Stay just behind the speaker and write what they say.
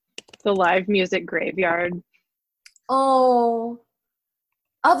The live music graveyard Oh,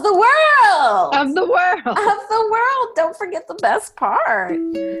 of the world! of the world. Of the world! Don't forget the best part.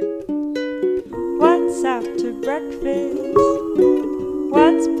 What's after breakfast?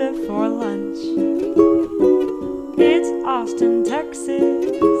 What's before lunch? It's Austin, Texas.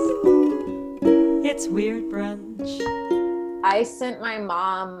 It's Weird Brunch. I sent my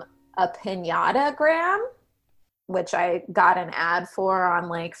mom a pinata-gram, which I got an ad for on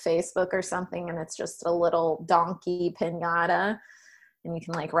like Facebook or something, and it's just a little donkey pinata, and you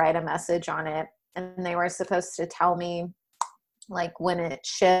can like write a message on it. And they were supposed to tell me like when it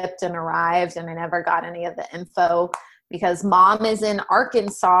shipped and arrived, and I never got any of the info because mom is in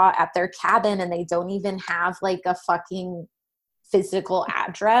Arkansas at their cabin and they don't even have like a fucking physical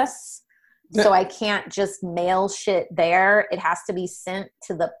address. So I can't just mail shit there. It has to be sent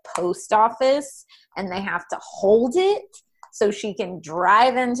to the post office and they have to hold it so she can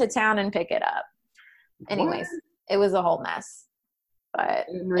drive into town and pick it up. Anyways, It was a whole mess. But I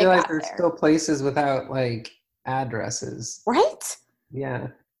didn't realize there's still places without like addresses. Right? Yeah.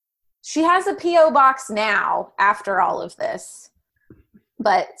 She has a P.O. box now after all of this.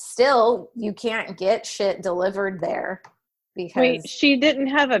 But still, you can't get shit delivered there. Because Wait, she didn't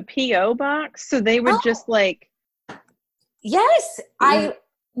have a P.O. box? So they would just like... Yes, I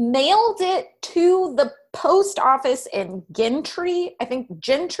mailed it to the post office in Gentry. I think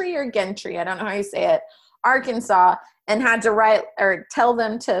Gentry or Gentry. I don't know how you say it. Arkansas. And had to write or tell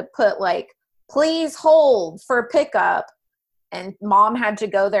them to put like, please hold for pickup. And mom had to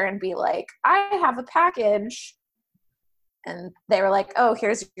go there and be like, I have a package. And they were like, oh,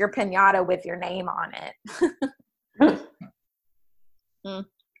 here's your pinata with your name on it.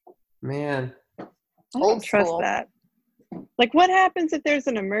 Man. I don't trust that. Like, what happens if there's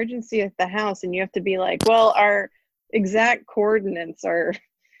an emergency at the house and you have to be like, well, our exact coordinates are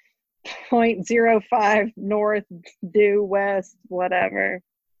 0.05 north, due west, whatever.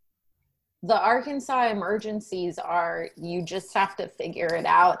 The Arkansas emergencies are you just have to figure it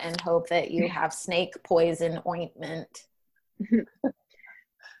out and hope that you have snake poison ointment.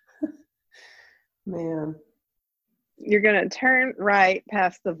 Man. You're going to turn right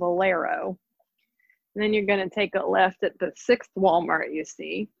past the Valero. And then you're going to take a left at the 6th Walmart you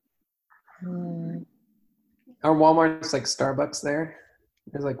see. Our Walmart's like Starbucks there.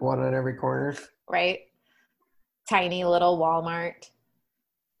 There's like one on every corner. Right? Tiny little Walmart.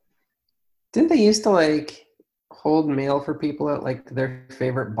 Didn't they used to like hold mail for people at like their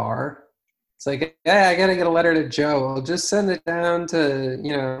favorite bar? It's like, yeah, I gotta get a letter to Joe. I'll just send it down to,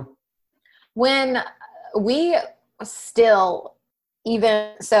 you know. When we still,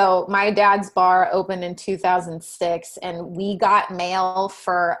 even so, my dad's bar opened in 2006 and we got mail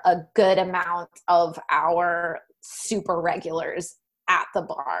for a good amount of our super regulars at the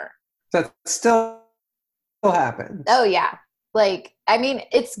bar. That still happens. Oh yeah. Like, I mean,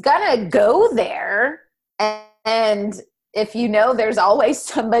 it's gonna go there, and if you know there's always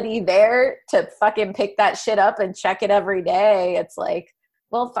somebody there to fucking pick that shit up and check it every day, it's like,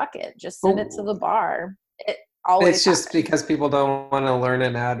 well, fuck it. Just send it to the bar. It always It's just happens. because people don't want to learn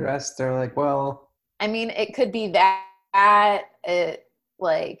an address. They're like, well. I mean, it could be that.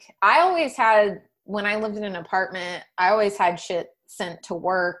 Like, I always had, when I lived in an apartment, I always had shit sent to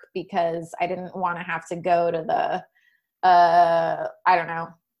work because I didn't want to have to go to the, I don't know,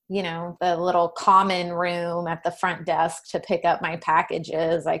 you know, the little common room at the front desk to pick up my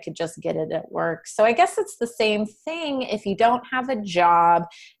packages. I could just get it at work. So I guess it's the same thing if you don't have a job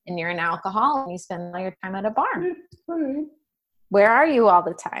and you're an alcoholic and you spend all your time at a bar. Right. Where are you all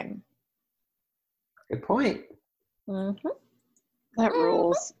the time? Good point. Mm-hmm. That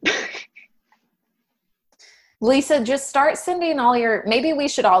rules. Lisa, just start sending all your, maybe we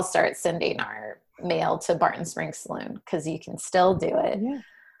should all start sending our mail to Barton Springs Saloon because you can still do it. Yeah.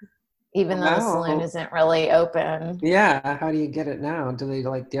 Even though the saloon isn't really open. Yeah. How do you get it now? Do they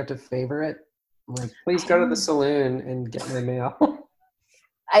like, do you have to favor it? Like, please go to the saloon and get my mail.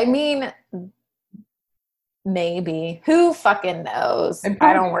 I mean, maybe. Who fucking knows?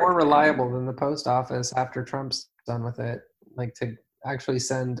 I don't work more reliable than the post office after Trump's done with it. Like to actually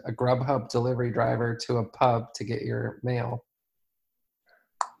send a Grubhub delivery driver to a pub to get your mail.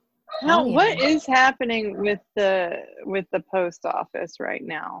 Now, what is happening with the post office right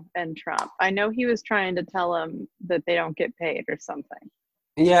now and Trump? I know he was trying to tell them that they don't get paid or something.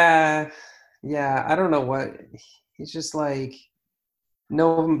 Yeah. I don't know what. He's just like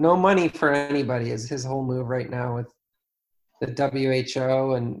no money for anybody is his whole move right now with the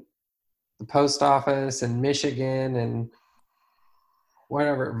WHO and the post office and Michigan and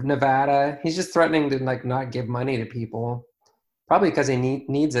whatever, Nevada. He's just threatening to like not give money to people. Probably because he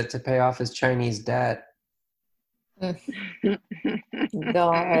needs it to pay off his Chinese debt. God.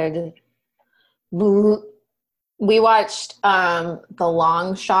 We watched The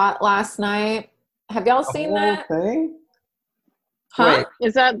Long Shot last night. Have y'all The seen whole that? thing? Huh? Wait.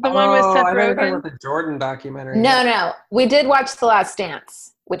 Is that the one with Seth I know you're talking Rogen? about the Jordan documentary. No. We did watch The Last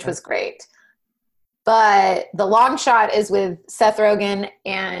Dance, which was great. But The Long Shot is with Seth Rogen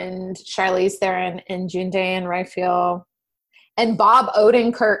and Charlize Theron and June Day and Raphael. And Bob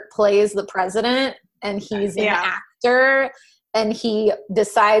Odenkirk plays the president, and he's an actor. And he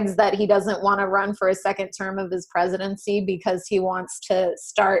decides that he doesn't want to run for a second term of his presidency because he wants to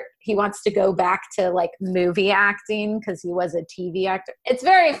go back to like movie acting because he was a TV actor. It's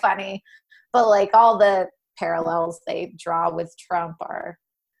very funny, but like all the parallels they draw with Trump are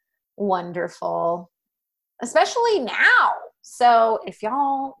wonderful, especially now. So if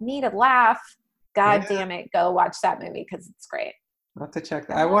y'all need a laugh, God damn it, go watch that movie because it's great. I'll have to check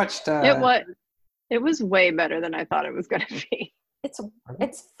that. I watched It was way better than I thought it was going to be. It's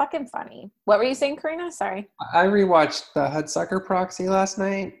fucking funny. What were you saying, Karina? Sorry. I rewatched the Hudsucker Proxy last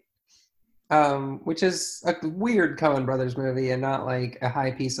night, which is a weird Coen Brothers movie and not like a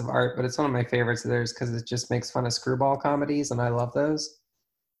high piece of art, but it's one of my favorites of theirs because it just makes fun of screwball comedies, and I love those.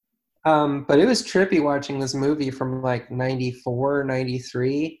 But it was trippy watching this movie from like 94,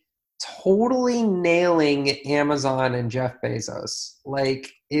 93, totally nailing Amazon and Jeff Bezos.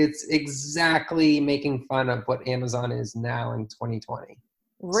 Like, it's exactly making fun of what Amazon is now in 2020.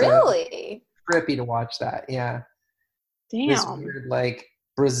 Really? So, trippy to watch that, yeah. Damn. This weird, like,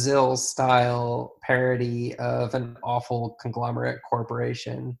 Brazil-style parody of an awful conglomerate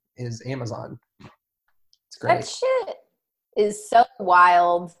corporation is Amazon. It's great. That shit is so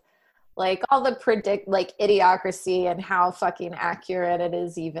wild. Like all the Idiocracy and how fucking accurate it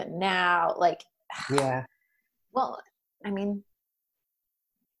is even now. Like, yeah. Well, I mean,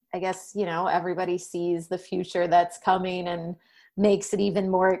 I guess, everybody sees the future that's coming and makes it even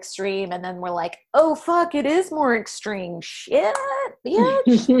more extreme. And then we're like, oh, fuck, it is more extreme. Shit,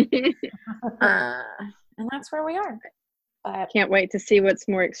 bitch. And that's where we are. But can't wait to see what's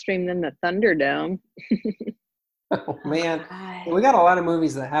more extreme than the Thunderdome. Oh, man. We got a lot of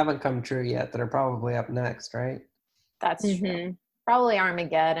movies that haven't come true yet that are probably up next, right? That's true. Probably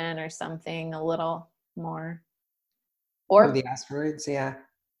Armageddon or something a little more. Or the asteroids, yeah.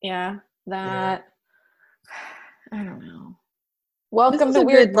 Yeah, that. Yeah. I don't know. Welcome to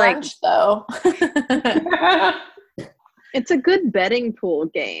Weird Brunch, though. It's a good betting pool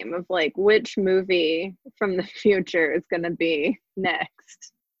game of like which movie from the future is going to be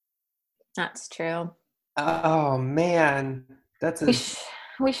next. That's true. Oh man,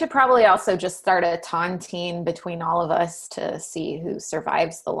 we should probably also just start a taunting between all of us to see who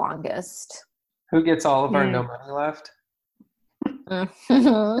survives the longest. Who gets all of our no money left? Yeah,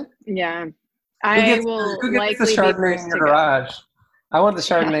 who gets the Chardonnay in your garage? I want the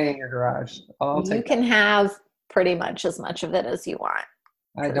Chardonnay in your garage. You can have pretty much as much of it as you want.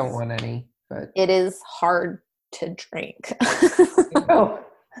 I don't want any, but it is hard to drink.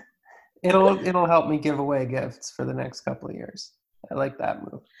 It'll help me give away gifts for the next couple of years. I like that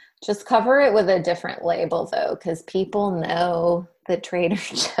move. Just cover it with a different label though, because people know the Trader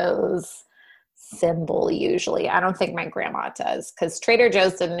Joe's symbol usually. I don't think my grandma does, because Trader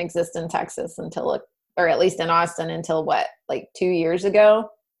Joe's didn't exist in Texas until, or at least in Austin until what, like 2 years ago?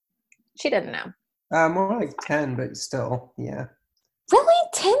 She didn't know. More like 10, but still, yeah. Really?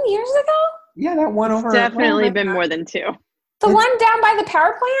 10 years ago? Yeah, that one over. Definitely been more than 2. The one down by the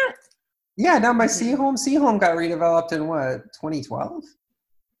power plant? Yeah, down by Seaholm. Seaholm got redeveloped in what, 2012?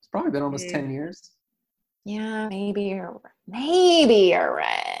 It's probably been almost 10 years. Yeah, maybe you're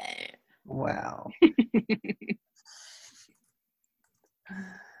right. Wow.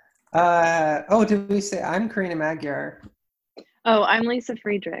 Did we say I'm Karina Magyar? Oh, I'm Lisa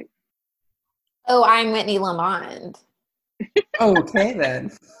Friedrich. Oh, I'm Whitney Lamond. Okay,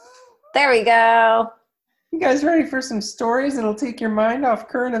 then. There we go. You guys ready for some stories that'll take your mind off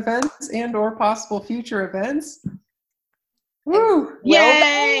current events and or possible future events? Woo!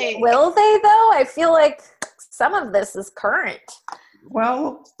 Yay! Will they though? I feel like some of this is current.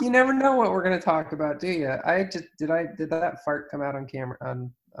 Well, you never know what we're going to talk about, do you? Did that fart come out on camera?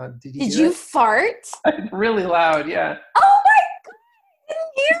 Did you fart? Really loud, yeah. Oh my god! I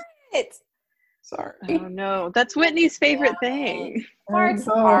didn't hear it. Sorry. Oh no, that's Whitney's favorite thing. Farts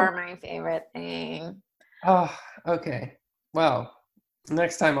are my favorite thing. Oh, okay. Well,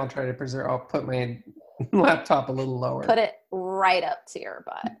 next time I'll try to I'll put my laptop a little lower. Put it right up to your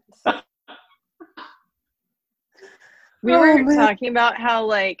butt. We were talking about how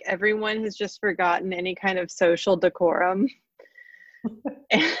like everyone has just forgotten any kind of social decorum.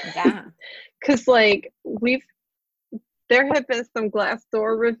 Yeah. Because like there have been some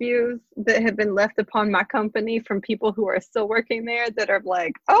Glassdoor reviews that have been left upon my company from people who are still working there that are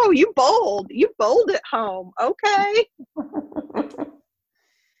like, "Oh, you bold at home, okay."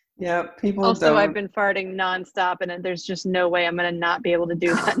 Yeah, people Also, I've don't. been farting nonstop, and there's just no way I'm gonna not be able to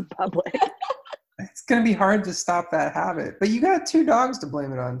do that in public. It's going to be hard to stop that habit. But you got 2 dogs to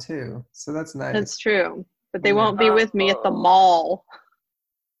blame it on, too. So that's nice. That's true, but they Yeah. won't be with me at the mall.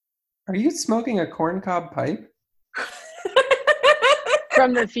 Are you smoking a corncob pipe?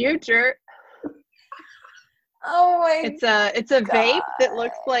 From the future. Oh my It's a vape that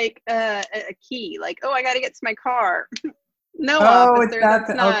looks like a key. Like, oh, I got to get to my car. No, Oh, it's officer, that.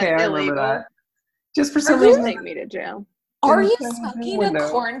 that's not Okay, I illegal. remember that. Just for Are some you- reason, Take me to jail. Are in you the smoking a window.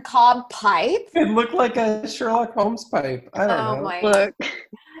 corncob pipe? it looked like a Sherlock Holmes pipe. I don't Oh know. my Look,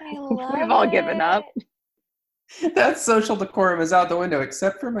 I love we've all given up. it. That social decorum is out the window,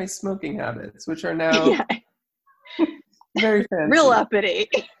 except for my smoking habits, which are now Yeah, very fancy. real uppity.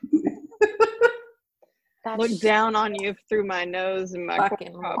 That's Look down on you through my nose and my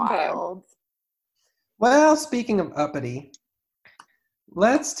fucking corncob pipe. wild. Well, speaking of uppity,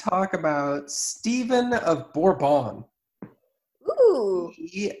 let's talk about Stephen of Bourbon. Ooh.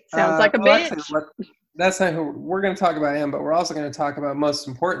 Sounds like a bitch. That's not who we're going to talk about him, but we're also going to talk about, most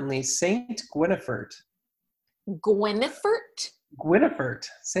importantly, Saint Gwynefert. Gwynefert? Gwynefert.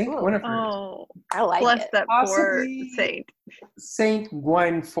 Saint Ooh. Gwynefert. Oh, I like bless it. that poor Possibly- saint. Saint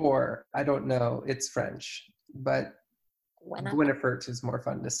Gwynfor. I don't know. It's French, but Gwynefert. Gwynefert is more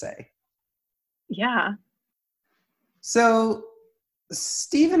fun to say. Yeah. So,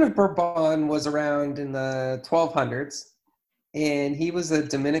 Stephen of Bourbon was around in the 1200s, and he was a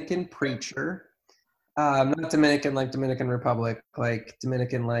Dominican preacher. Not Dominican like Dominican Republic, like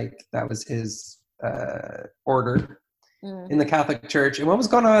Dominican like that was his order in the Catholic Church. And what was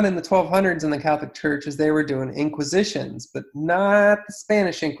going on in the 1200s in the Catholic Church is they were doing inquisitions, but not the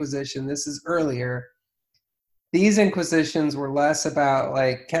Spanish Inquisition. This is earlier. These inquisitions were less about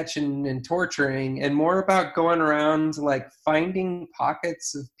like catching and torturing and more about going around like finding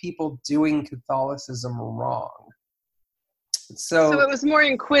pockets of people doing Catholicism wrong. So it was more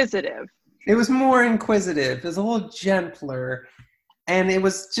inquisitive. It was more inquisitive. It was a little gentler. And it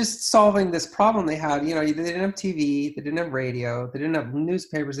was just solving this problem they had. You know, they didn't have TV, they didn't have radio, they didn't have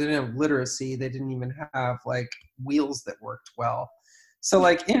newspapers, they didn't have literacy, they didn't even have like wheels that worked well. So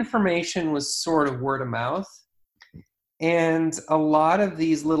like information was sort of word of mouth. And a lot of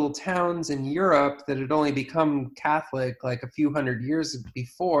these little towns in Europe that had only become Catholic like a few hundred years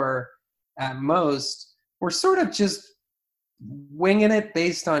before at most were sort of just winging it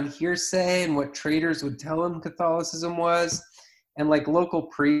based on hearsay and what traders would tell them Catholicism was. And like local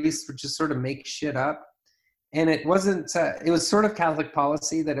priests would just sort of make shit up. And it wasn't, it was sort of Catholic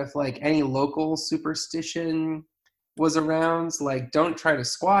policy that if like any local superstition was around, like don't try to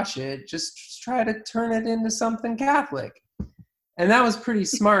squash it, just try to turn it into something Catholic. And that was pretty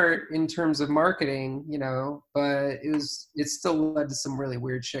smart in terms of marketing, you know, but it still led to some really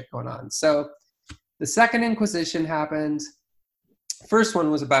weird shit going on. So the Second Inquisition happened. First one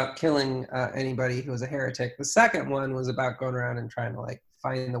was about killing anybody who was a heretic. The second one was about going around and trying to like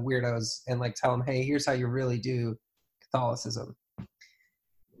find the weirdos and like tell them, hey, here's how you really do Catholicism.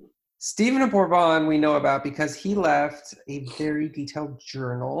 Stephen of Bourbon we know about because he left a very detailed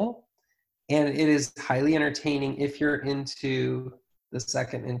journal, and it is highly entertaining if you're into the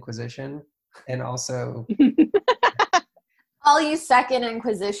Second Inquisition and also All you Second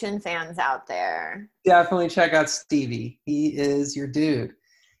Inquisition fans out there. definitely check out Stevie. He is your dude.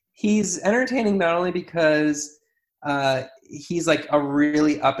 He's entertaining not only because he's like a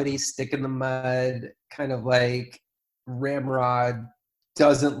really uppity, stick in the mud, kind of like ramrod,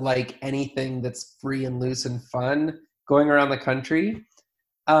 doesn't like anything that's free and loose and fun going around the country.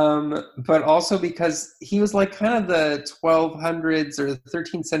 But also because he was like kind of the 1200s or the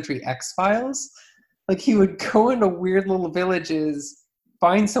 13th century X-Files. Like he would go into weird little villages,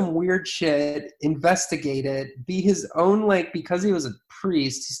 find some weird shit, investigate it, be his own, like, because he was a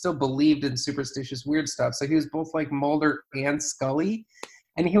priest, he still believed in superstitious weird stuff. So he was both like Mulder and Scully.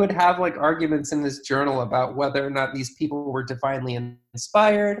 And he would have like arguments in his journal about whether or not these people were divinely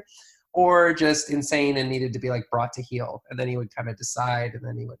inspired or just insane and needed to be like brought to heel. And then he would kind of decide, and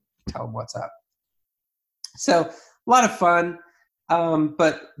then he would tell them what's up. So a lot of fun.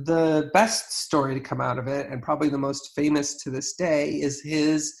 But the best story to come out of it, and probably the most famous to this day, is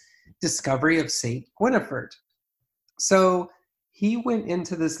his discovery of Saint Gwynefert. So he went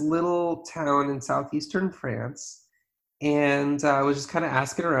into this little town in southeastern France and was just kind of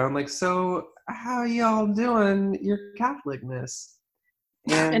asking around, like, so how y'all doing your Catholicness?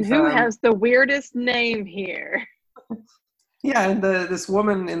 And who has the weirdest name here? Yeah, and this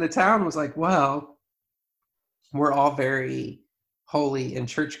woman in the town was like, well, we're all very holy and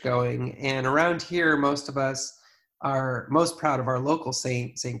church going, and around here most of us are most proud of our local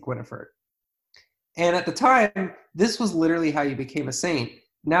saint, Saint Gwynifred. And at the time, this was literally how you became a saint.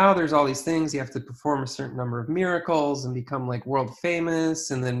 Now there's all these things, you have to perform a certain number of miracles and become like world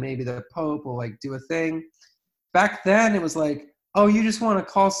famous, and then maybe the Pope will like do a thing. Back then it was like, oh, you just want to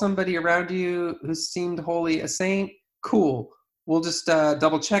call somebody around you who seemed holy a saint? Cool. We'll just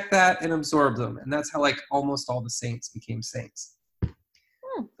double check that and absorb them. And that's how like almost all the saints became saints.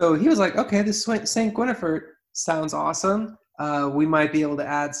 So he was like, okay, this Saint Gwynifred sounds awesome. We might be able to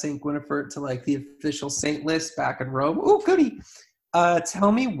add Saint Gwynifred to like the official saint list back in Rome. Oh, goody.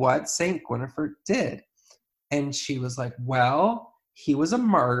 Tell me what Saint Gwynifred did. And she was like, well, he was a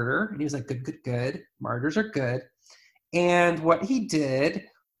martyr. And he was like, good. Martyrs are good. And what he did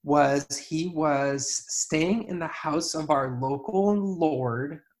was he was staying in the house of our local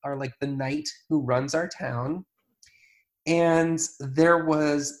lord, or like the knight who runs our town. And there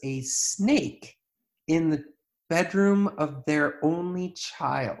was a snake in the bedroom of their only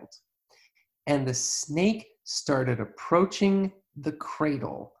child. And the snake started approaching the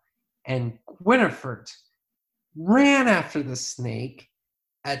cradle. And Gwynifred ran after the snake,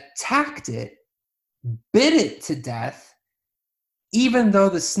 attacked it, bit it to death, even though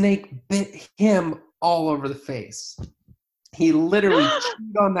the snake bit him all over the face. He literally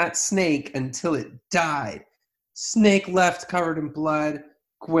chewed on that snake until it died. Snake left covered in blood.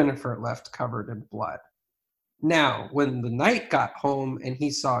 Gwynifred left covered in blood. Now, when the knight got home and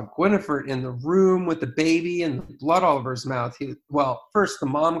he saw Gwynifred in the room with the baby and blood all over his mouth, first the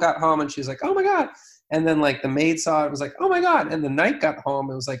mom got home and she was like, oh my God. And then like the maid saw it, was like, oh my God. And the knight got home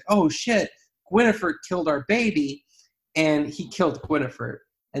and was like, oh shit, Gwynifred killed our baby. And he killed Gwynifred.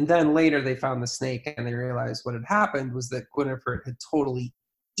 And then later they found the snake and they realized what had happened was that Gwynifred had totally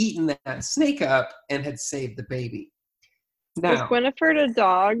eaten that snake up and had saved the baby. Now, was Gwynifred a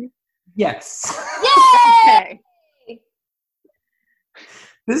dog? Yes. Okay.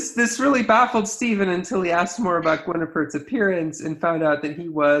 This really baffled Stephen until he asked more about Gwynifred's appearance and found out that he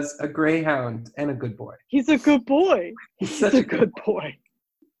was a greyhound and a good boy. He's a good boy. He's such a good boy.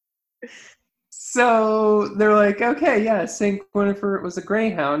 So they're like, okay, yeah, St. Gwynifred was a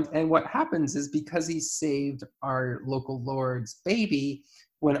greyhound. And what happens is because he saved our local lord's baby,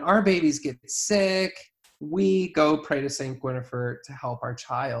 when our babies get sick, we go pray to St. Gwynifred to help our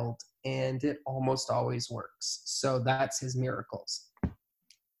child. And it almost always works. So that's his miracles.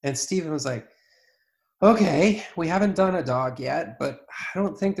 And Stephen was like, okay, we haven't done a dog yet, but I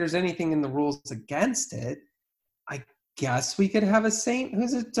don't think there's anything in the rules against it. I guess we could have a saint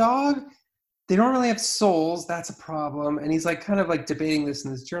who's a dog. They don't really have souls. That's a problem. And he's like kind of like debating this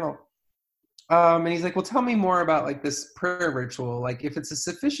in his journal. And he's like, well, tell me more about like this prayer ritual. Like if it's a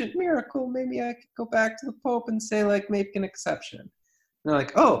sufficient miracle, maybe I could go back to the Pope and say like, make an exception. And they're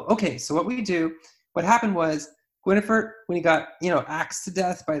like, oh, okay. So what happened was Gwynifred, when he got, axed to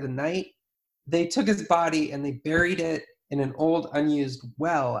death by the knight, they took his body and they buried it in an old unused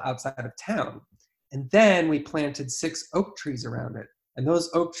well outside of town. And then we planted 6 oak trees around it. And those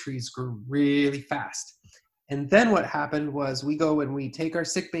oak trees grew really fast. And then what happened was we go and we take our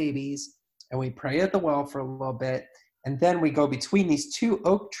sick babies and we pray at the well for a little bit. And then we go between these 2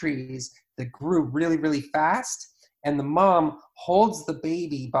 oak trees that grew really, really fast. And the mom holds the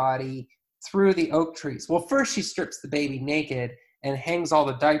baby body through the oak trees. Well, first she strips the baby naked and hangs all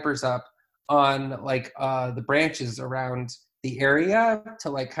the diapers up on like the branches around the area to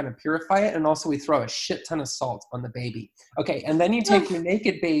like kind of purify it. And also we throw a shit ton of salt on the baby. Okay, and then you take your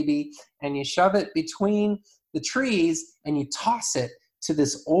naked baby and you shove it between the trees and you toss it to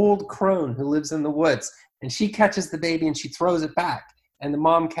this old crone who lives in the woods. And she catches the baby and she throws it back. And the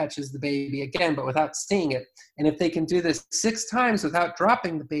mom catches the baby again, but without seeing it. And if they can do this 6 times without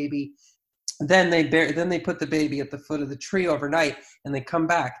dropping the baby, then they put the baby at the foot of the tree overnight and they come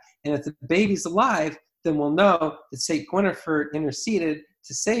back. And if the baby's alive, then we'll know that St. Gwynifred interceded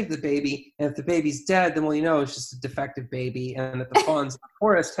to save the baby. And if the baby's dead, then we'll know it's just a defective baby and that the fawns of the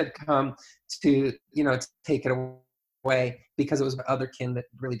forest had come to take it away because it was other kin that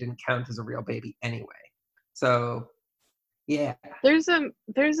really didn't count as a real baby anyway. So, yeah. There's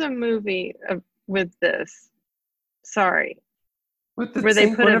a movie with this. Sorry. Where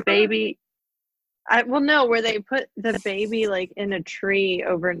they put a baby. Where they put the baby like in a tree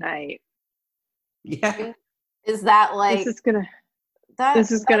overnight. Yeah. Is that like this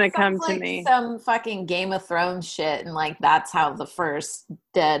is gonna come to me? Some fucking Game of Thrones shit, and like that's how the first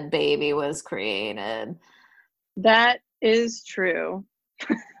dead baby was created. That is true.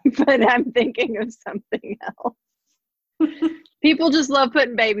 but I'm thinking of something else. People just love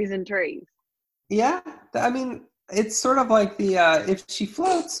putting babies in trees. Yeah, I mean, it's sort of like the if she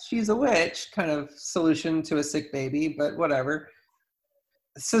floats, she's a witch kind of solution to a sick baby, but whatever.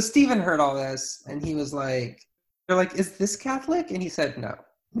 So Stephen heard all this, and he was like, they're like, is this Catholic? And he said, no,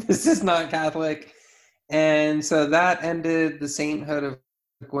 this is not Catholic. And so that ended the sainthood of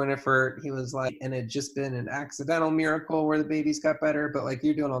Gwynifred. He was like, and it had just been an accidental miracle where the babies got better, but like,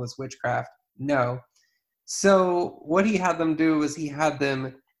 you're doing all this witchcraft. No. So what he had them do was he had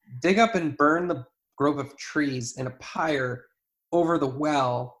them dig up and burn the grove of trees in a pyre over the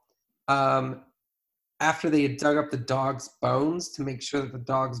well, after they had dug up the dog's bones to make sure that the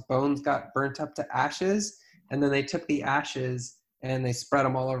dog's bones got burnt up to ashes. And then they took the ashes and they spread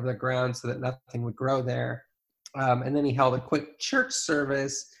them all over the ground so that nothing would grow there. And then he held a quick church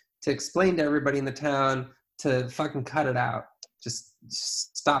service to explain to everybody in the town to fucking cut it out. Just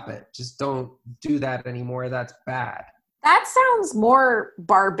stop it. Just don't do that anymore. That's bad. That sounds more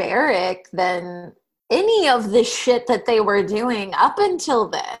barbaric than any of the shit that they were doing up until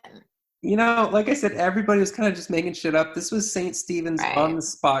then. You know, like I said, everybody was kind of just making shit up. This was St. Stephen's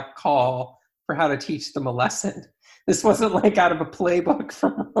on-the-spot call for how to teach them a lesson. This wasn't like out of a playbook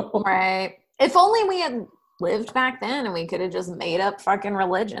from Rome. Right. If only we had lived back then and we could have just made up fucking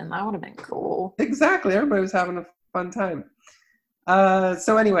religion. That would have been cool. Exactly. Everybody was having a fun time.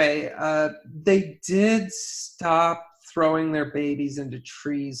 So anyway, they did stop throwing their babies into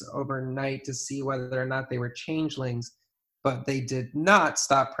trees overnight to see whether or not they were changelings, but they did not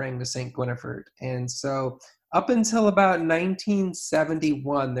stop praying to St. Gwynifred. And so up until about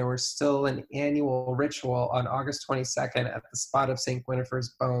 1971, there was still an annual ritual on August 22nd at the spot of St.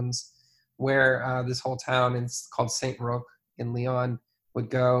 Gwynifred's bones, where this whole town called St. Roch in Lyon would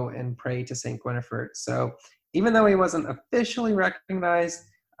go and pray to St. Gwynifred. So even though he wasn't officially recognized,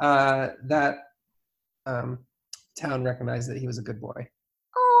 that town recognized that he was a good boy.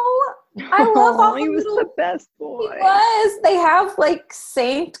 Oh, I love all he was the best boy. He was. They have like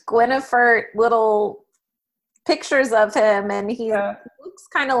Saint Gwynifred little pictures of him, and he looks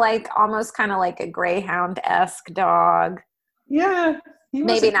kind of like almost kind of like a greyhound-esque dog. Yeah,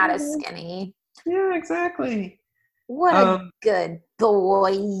 maybe not as skinny. Yeah, exactly. What a good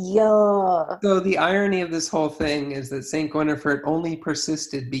boy. Yeah. So the irony of this whole thing is that St. Gwynifred only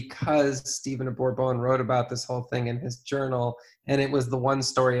persisted because Stephen of Bourbon wrote about this whole thing in his journal, and it was the one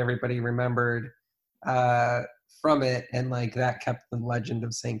story everybody remembered from it, and like that kept the legend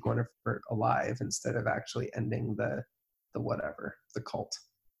of St. Gwynifred alive instead of actually ending the whatever, the cult.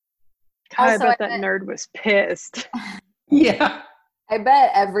 God, I bet that nerd was pissed. Yeah. I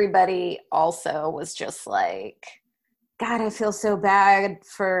bet everybody also was just like, God, I feel so bad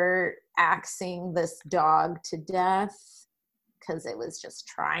for axing this dog to death because it was just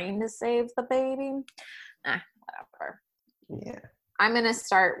trying to save the baby. Whatever. Yeah. I'm going to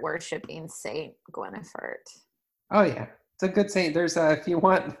start worshiping Saint Gwynifred. Oh, yeah. It's a good saint. There's if you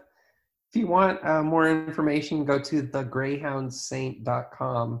want more information, go to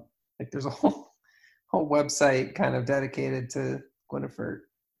thegreyhoundsaint.com. Like there's a whole website kind of dedicated to Gwynifred.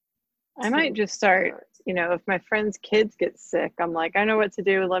 I might just start, if my friend's kids get sick, I'm like, I know what to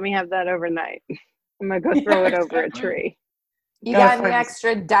do. Let me have that overnight. I'm going to go throw it over a tree. You got any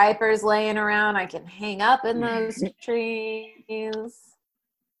extra diapers laying around I can hang up in those trees?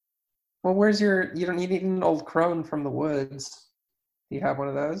 Well, you need an old crone from the woods. Do you have one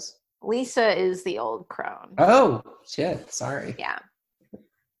of those? Lisa is the old crone. Oh, shit. Sorry. Yeah. Of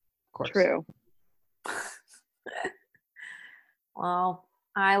course. True. Well,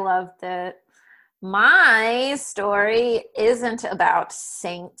 I loved it. My story isn't about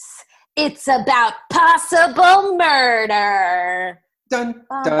saints. It's about possible murder. Dun,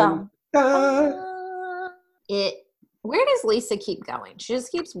 dun, dun. Where does Lisa keep going? She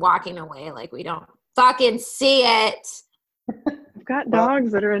just keeps walking away like we don't fucking see it. I've got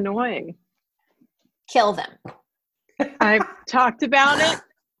dogs that are annoying. Kill them. I've talked about it.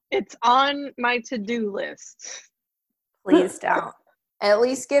 It's on my to-do list. Please don't. At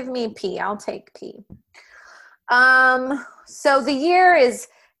least give me P. I'll take P. So the year is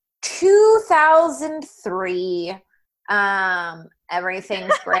 2003.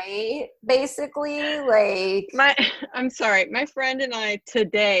 Everything's great, basically. I'm sorry. My friend and I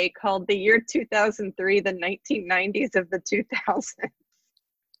today called the year 2003 the 1990s of the 2000s.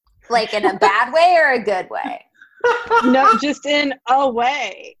 Like in a bad way or a good way? No, just in a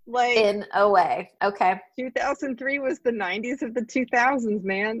way. Like in a way. Okay. 2003 was the 90s of the 2000s,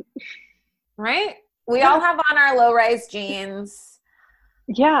 man. Right? We all have on our low-rise jeans.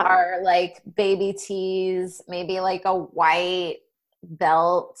 Yeah. Our like baby tees, maybe like a white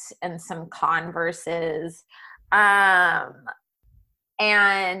belt and some Converses. And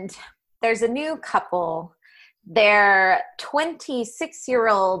there's a new couple. Their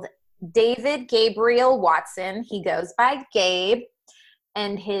 26-year-old David Gabriel Watson, he goes by Gabe,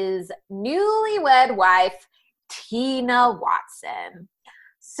 and his newlywed wife, Tina Watson.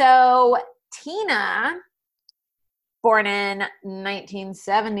 So Tina, born in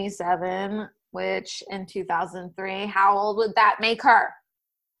 1977, which in 2003, how old would that make her?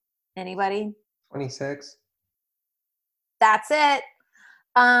 Anybody? 26. That's it.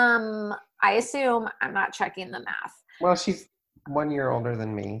 I assume, I'm not checking the math. Well, she's 1 year older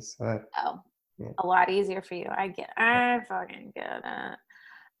than me, so that, A lot easier for you. I fucking get it.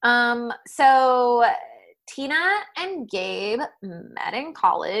 So Tina and Gabe met in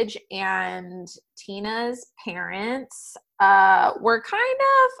college, and Tina's parents were kind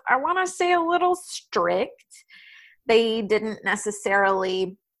of, I want to say, a little strict. They didn't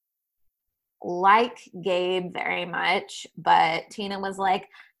necessarily like Gabe very much, but Tina was like,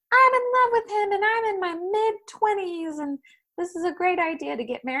 I'm in love with him and I'm in my mid-20s and this is a great idea to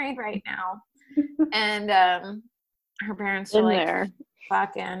get married right now. And her parents were like,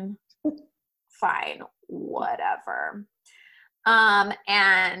 fucking fine, whatever.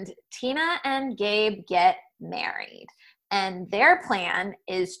 And Tina and Gabe get married, and their plan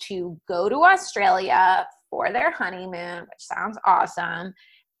is to go to Australia for their honeymoon, which sounds awesome.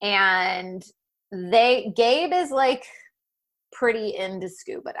 And Gabe is like pretty into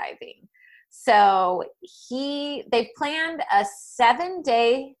scuba diving. So they've planned a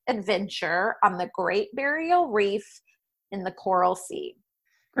 7-day adventure on the Great Barrier Reef in the Coral Sea.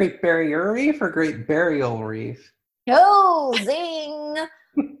 Great Barrier Reef or Great Burial Reef? Oh, zing!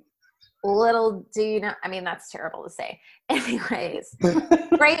 Little do you know, I mean, that's terrible to say. Anyways,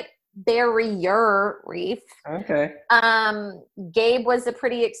 Great Barrier Reef. Okay. Gabe was a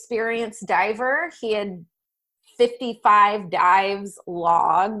pretty experienced diver. He had 55 dives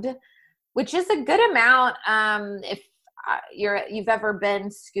logged, which is a good amount. If you've ever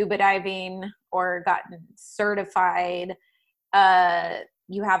been scuba diving or gotten certified,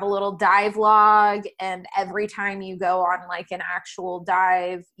 you have a little dive log, and every time you go on like an actual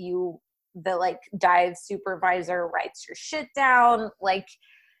dive, the like dive supervisor writes your shit down. Like,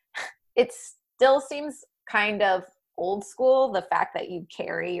 it still seems kind of old school, the fact that you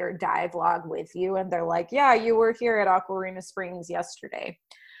carry your dive log with you, and they're like, yeah, you were here at Aquarina Springs yesterday.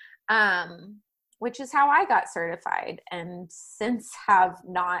 Which is how I got certified, and since have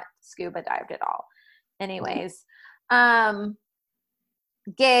not scuba dived at all. Anyways,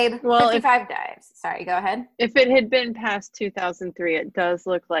 Gabe, Well, 55 dives. Sorry, go ahead. If it had been past 2003, it does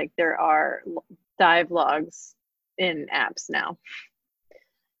look like there are dive logs in apps now.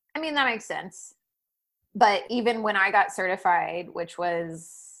 I mean, that makes sense. But even when I got certified, which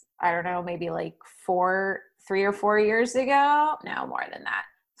was, I don't know, maybe like 3 or 4 years ago, no, more than that,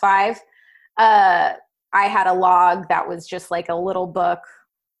 5, I had a log that was just like a little book,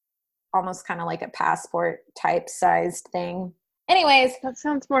 almost kind of like a passport type sized thing. Anyways. That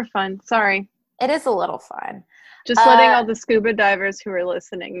sounds more fun. Sorry. It is a little fun. Just letting all the scuba divers who are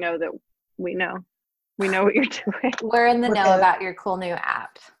listening know that we know what you're doing. We're in the know about your cool new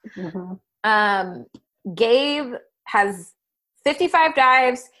app. Mm-hmm. Gabe has 55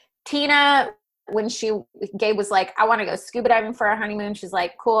 dives. Tina, when Gabe was like, I want to go scuba diving for our honeymoon, she's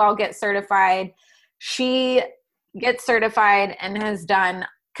like, cool, I'll get certified. She gets certified and has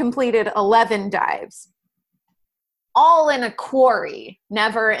completed 11 dives. All in a quarry,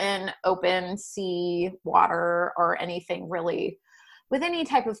 never in open sea water or anything really with any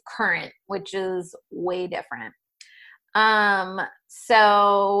type of current, which is way different.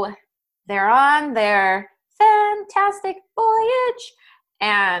 So they're on their fantastic voyage,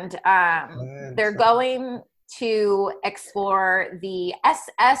 and they're going to explore the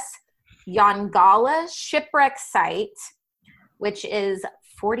SS Yongala shipwreck site, which is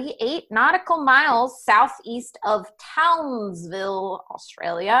 48 nautical miles southeast of Townsville,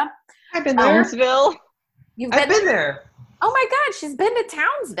 Australia. I've been there. Townsville? I've been there. Oh my God, she's been to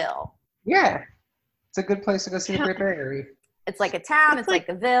Townsville. Yeah. It's a good place to go see the Great Barrier Reef. It's like a town. It's like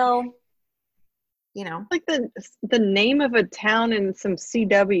a ville. You know. Like the name of a town in some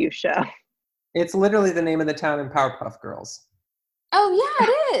CW show. It's literally the name of the town in Powerpuff Girls. Oh, yeah,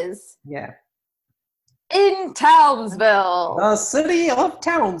 it is. Yeah. In Townsville. The city of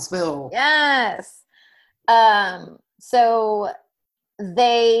Townsville. Yes. So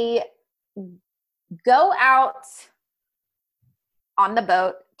they go out on the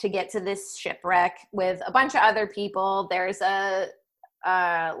boat to get to this shipwreck with a bunch of other people. There's a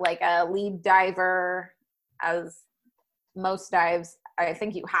lead diver, as most dives, I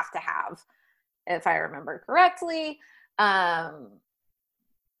think you have to have, if I remember correctly.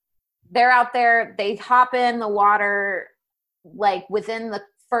 They're out there, they hop in the water, like within the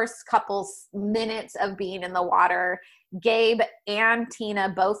first couple minutes of being in the water, Gabe and Tina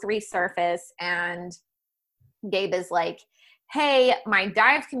both resurface, and Gabe is like, hey, my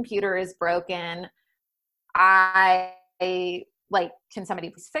dive computer is broken. Can somebody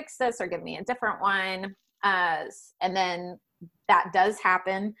please fix this or give me a different one? And then that does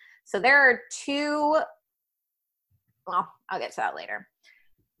happen. So there are two, well, I'll get to that later.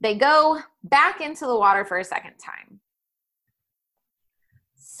 They go back into the water for a second time.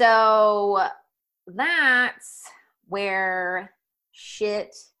 So that's where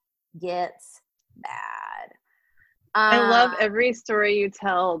shit gets bad. I love every story you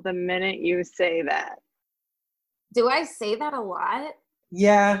tell the minute you say that. Do I say that a lot?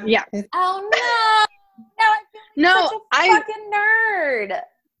 Yeah. Yeah. Oh no! No, I feel like such a fucking nerd.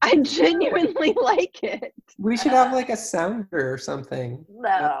 I genuinely like it. We should have like a sounder or something.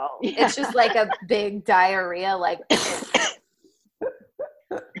 No, it's just like a big diarrhea, like.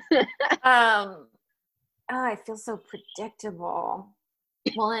 Oh, I feel so predictable.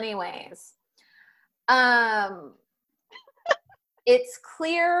 Well, anyways, it's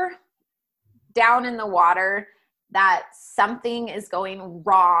clear down in the water that something is going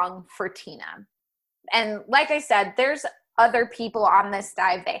wrong for Tina. And like I said, there's other people on this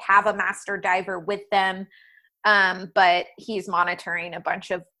dive. They have a master diver with them, but he's monitoring a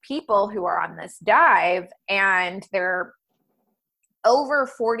bunch of people who are on this dive, and they're over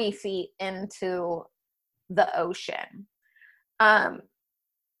 40 feet into the ocean. And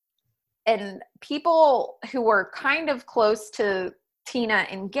people who were kind of close to Tina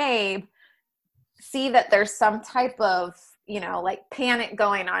and Gabe see that there's some type of, like panic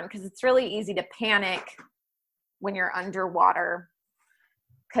going on, because it's really easy to panic when you're underwater,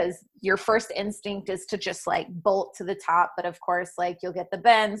 because your first instinct is to just like bolt to the top. But of course, like you'll get the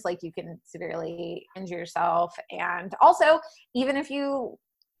bends, like you can severely injure yourself. And also, even if you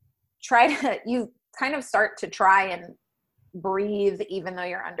you kind of start to try and breathe even though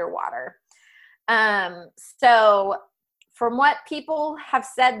you're underwater. So from what people have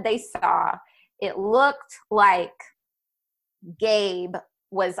said they saw, it looked like Gabe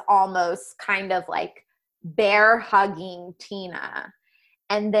was almost kind of like bear hugging Tina.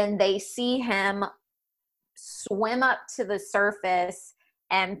 And then they see him swim up to the surface,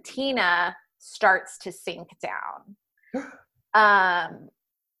 and Tina starts to sink down.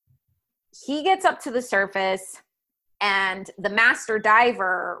 He gets up to the surface, and the master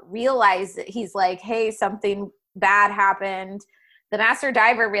diver realizes, he's like, hey, something bad happened. The master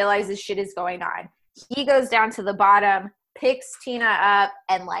diver realizes shit is going on. He goes down to the bottom, picks Tina up,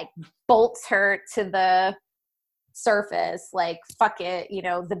 and like bolts her to the surface. Like, fuck it,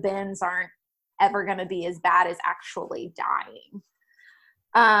 the bends aren't ever going to be as bad as actually dying.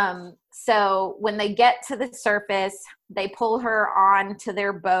 So when they get to the surface, they pull her onto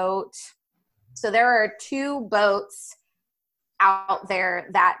their boat. So there are two boats out there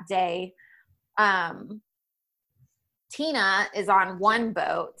that day. Tina is on one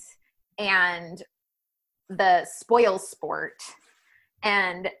boat, and the Spoil Sport.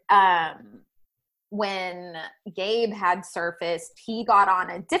 And when Gabe had surfaced, he got on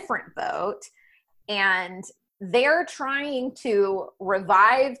a different boat, and they're trying to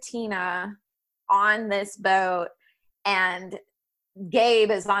revive Tina on this boat, and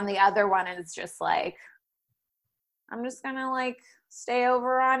Gabe is on the other one, and it's just like, I'm just gonna like stay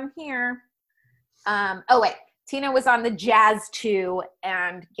over on here. Oh wait, Tina was on the Jazz 2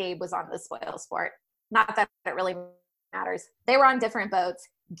 and Gabe was on the Spoil Sport. Not that it really matters. They were on different boats.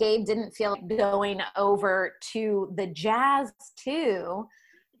 Gabe didn't feel like going over to the Jazz 2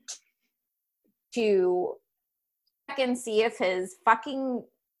 to check and see if his fucking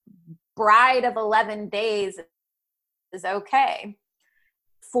bride of 11 days is okay.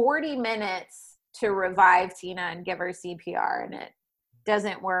 40 minutes to revive Tina and give her CPR, and it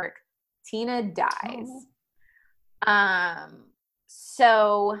doesn't work. Tina dies.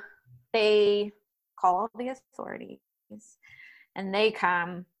 So they call the authorities, and they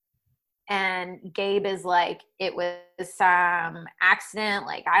come, and Gabe is like, it was some accident.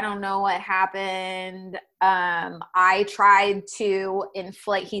 Like, I don't know what happened. I tried to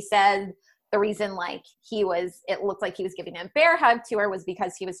inflate. He said the reason it looked like he was giving a bear hug to her was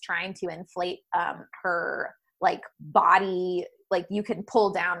because he was trying to inflate her like body. Like, you can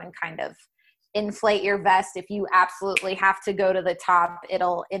pull down and kind of inflate your vest. If you absolutely have to go to the top,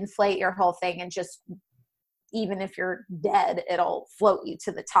 it'll inflate your whole thing, and just even if you're dead, it'll float you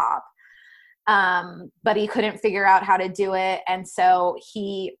to the top. But he couldn't figure out how to do it. And so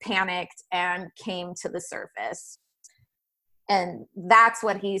he panicked and came to the surface. And that's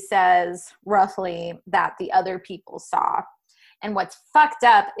what he says, roughly, that the other people saw. And what's fucked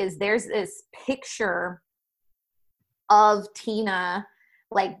up is there's this picture of Tina,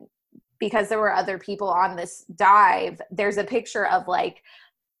 like, because there were other people on this dive, there's a picture of, like,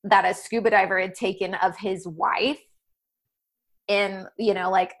 that a scuba diver had taken of his wife in, you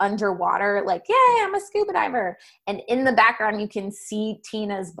know, like underwater, like, yay, I'm a scuba diver. And in the background, you can see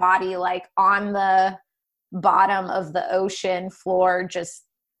Tina's body, like, on the bottom of the ocean floor, just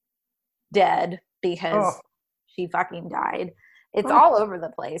dead because she fucking died. It's all over the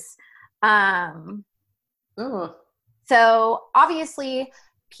place. So obviously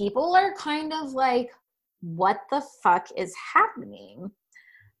people are kind of like, what the fuck is happening?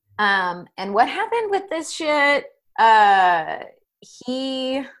 And what happened with this shit,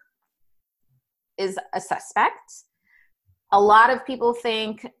 he is a suspect. A lot of people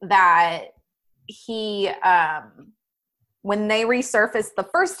think that he, when they resurfaced the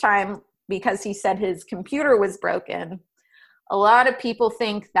first time, because he said his computer was broken, a lot of people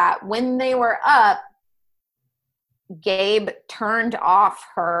think that when they were up, Gabe turned off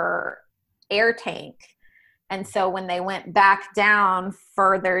her air tank. And so when they went back down,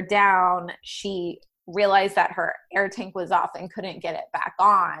 further down, she realized that her air tank was off and couldn't get it back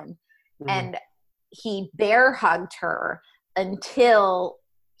on. Mm-hmm. And he bear hugged her until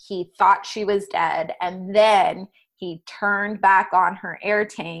he thought she was dead. And then he turned back on her air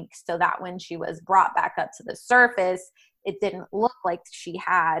tank so that when she was brought back up to the surface, it didn't look like she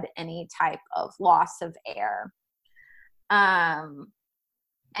had any type of loss of air. And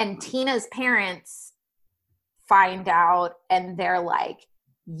Tina's parents find out and they're like,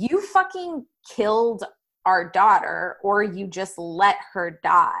 you fucking killed our daughter, or you just let her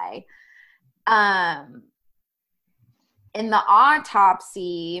die. In the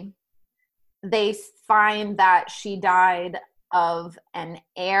autopsy, they find that she died of an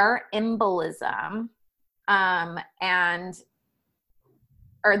air embolism,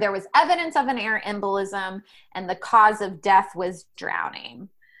 or there was evidence of an air embolism, and the cause of death was drowning.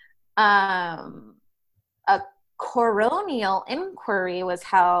 A coronial inquiry was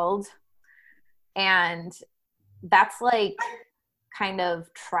held, and that's like kind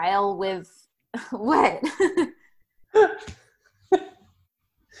of trial with what?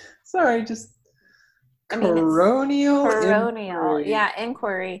 Sorry, just coronial inquiry. Yeah,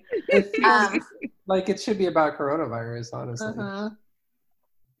 inquiry. It feels like it should be about coronavirus, honestly. Mm-hmm.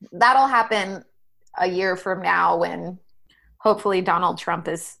 That'll happen a year from now when hopefully Donald Trump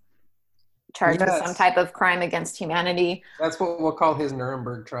is charged with some type of crime against humanity. That's what we'll call his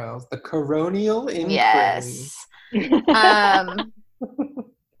Nuremberg trials, the coronial inquiry. Yes.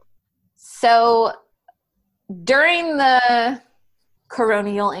 So during the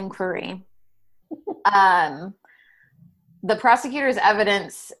coronial inquiry, the prosecutor's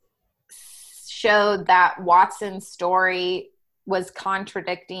evidence showed that Watson's story was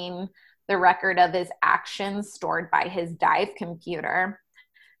contradicting the record of his actions stored by his dive computer.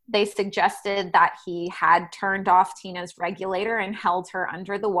 They suggested that he had turned off Tina's regulator and held her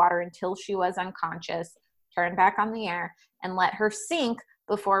under the water until she was unconscious, turned back on the air, and let her sink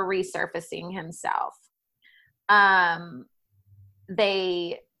before resurfacing himself.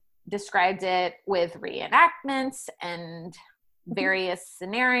 They described it with reenactments and various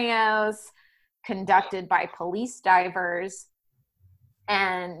scenarios conducted by police divers.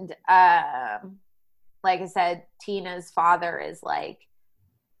 And like I said, Tina's father is like,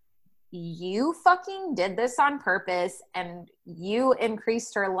 you fucking did this on purpose, and you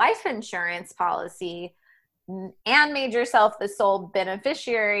increased her life insurance policy and made yourself the sole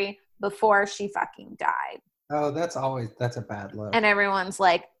beneficiary before she fucking died. Oh, that's a bad look. And everyone's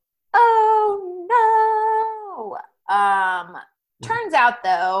like, oh no. Turns out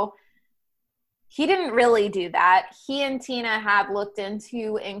though, he didn't really do that. He and Tina had looked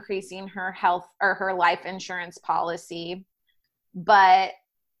into increasing her health or her life insurance policy, but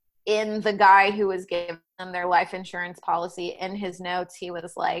in the guy who was giving them their life insurance policy, in his notes, he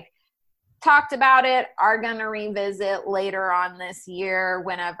was like, talked about it, are going to revisit later on this year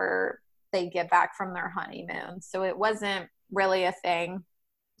whenever they get back from their honeymoon. So it wasn't really a thing,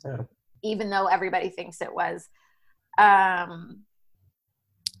 even though everybody thinks it was. I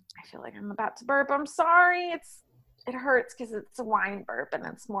feel like I'm about to burp. I'm sorry. It hurts because it's a wine burp and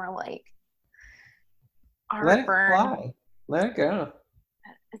it's more like heartburn. Let it go.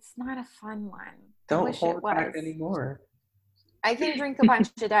 It's not a fun one. Don't hold it back anymore. I can drink a bunch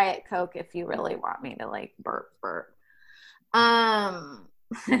of Diet Coke if you really want me to like burp.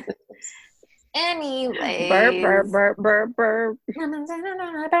 Anyways. Burp, burp, burp, burp, burp.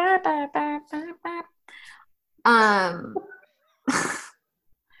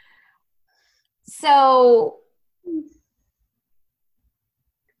 So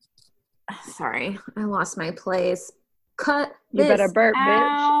sorry, I lost my place. Cut You better this burp,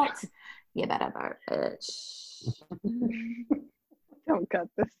 out. You better burp, bitch. Don't cut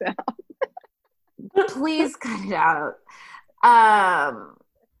this out. Please cut it out.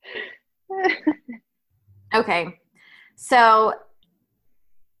 Okay. So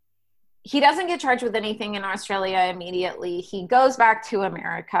he doesn't get charged with anything in Australia immediately. He goes back to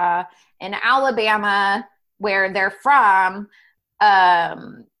America. In Alabama, where they're from,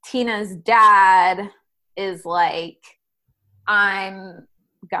 Tina's dad is like, I'm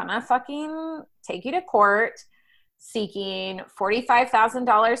gonna fucking take you to court seeking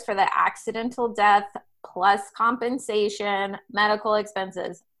 $45,000 for the accidental death plus compensation, medical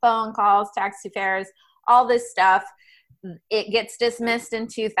expenses, phone calls, taxi fares, all this stuff. It gets dismissed in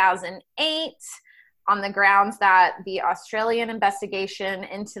 2008 on the grounds that the Australian investigation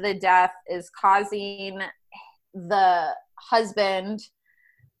into the death is causing the husband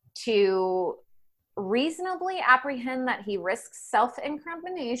to reasonably apprehend that he risks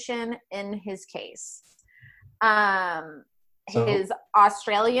self-incrimination in his case. His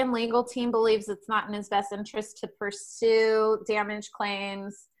Australian legal team believes it's not in his best interest to pursue damage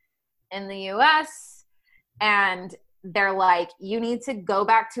claims in the US, and they're like, you need to go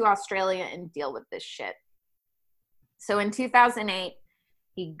back to Australia and deal with this shit. So in 2008,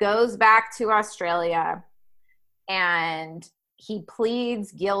 he goes back to Australia and he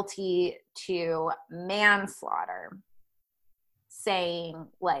pleads guilty to manslaughter, saying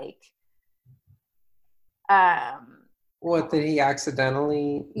like, What, did he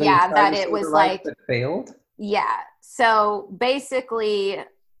accidentally? that it was like, that failed? Yeah. So basically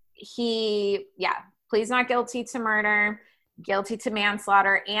he, pleads not guilty to murder, guilty to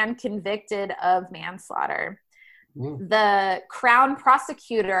manslaughter, and convicted of manslaughter. The Crown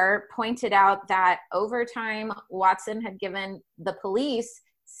prosecutor pointed out that over time, Watson had given the police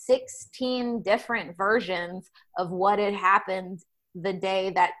 16 different versions of what had happened the day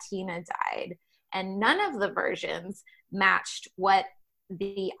that Tina died. And none of the versions matched what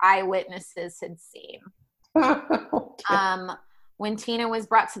the eyewitnesses had seen. Okay. When Tina was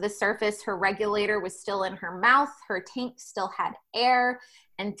brought to the surface, her regulator was still in her mouth, her tank still had air,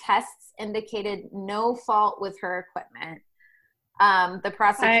 and tests indicated no fault with her equipment. The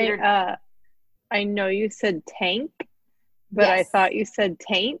prosecutor... I know you said tank, but Yes. I thought you said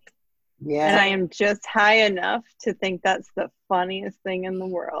taint. Yeah. And I am just high enough to think that's the funniest thing in the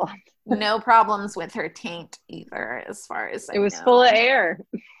world. No problems with her taint either, as far as I know. It was full of air.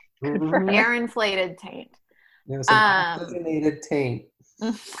 Mhm. Air inflated taint. It was an oxygenated taint.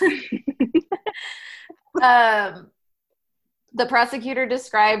 The prosecutor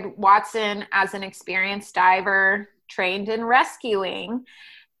described Watson as an experienced diver trained in rescuing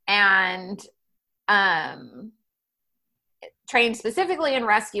and trained specifically in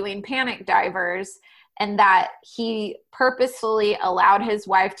rescuing panic divers, and that he purposefully allowed his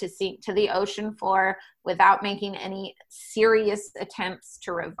wife to sink to the ocean floor without making any serious attempts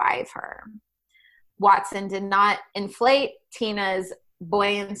to revive her. Watson did not inflate Tina's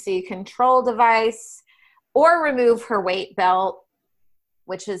buoyancy control device or remove her weight belt,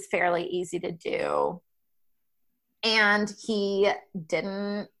 which is fairly easy to do. And he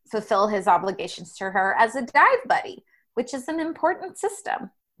didn't fulfill his obligations to her as a dive buddy, which is an important system.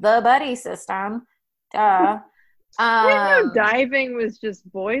 The buddy system. Duh. I didn't know diving was just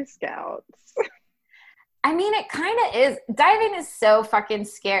Boy Scouts. I mean, it kind of is. Diving is so fucking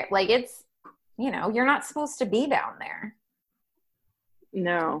scary. Like, it's, you're not supposed to be down there.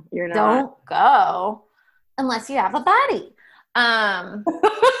 No, you're not. Don't go unless you have a buddy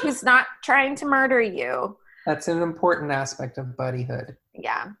who's not trying to murder you. That's an important aspect of buddyhood.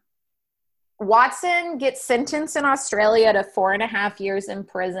 Yeah. Watson gets sentenced in Australia to 4.5 years in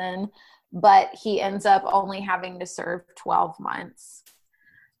prison, but he ends up only having to serve 12 months.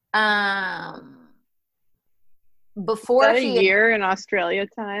 Before a year in Australia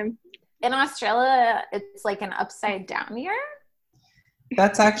time? In Australia, it's like an upside down year.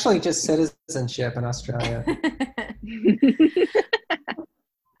 That's actually just citizenship in Australia.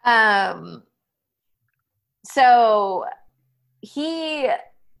 So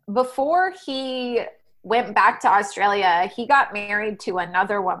before he went back to Australia, he got married to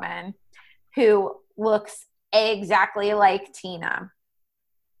another woman who looks exactly like Tina.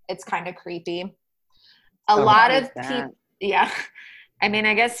 It's kind of creepy. A lot of people, yeah. I mean,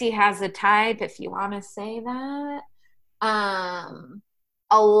 I guess he has a type, if you want to say that.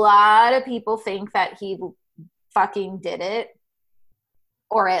 a lot of people think that he fucking did it,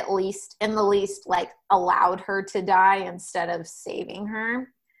 or at least in the least like allowed her to die instead of saving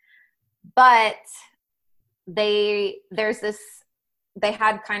her. But they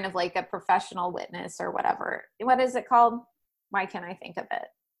had kind of like a professional witness or whatever. What is it called? Why can't I think of it?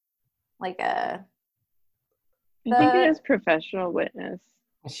 Like I think it is professional witness.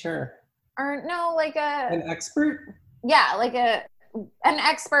 Sure. Or no, like An expert? yeah, like an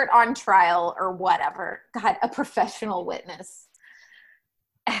expert on trial or whatever. God, a professional witness.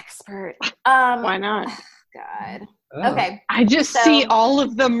 Expert. Why not? God. Oh. Okay. I just So- see all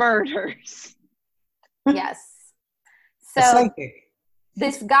of the murders. Yes. A So psychic.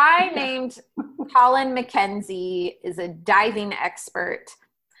 this guy named Colin McKenzie is a diving expert,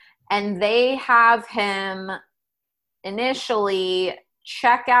 and they have him initially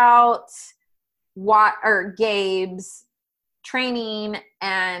check out Gabe's training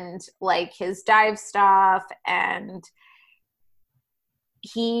and like his dive stuff, and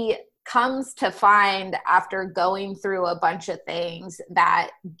he comes to find after going through a bunch of things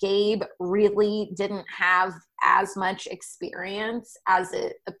that Gabe really didn't have as much experience as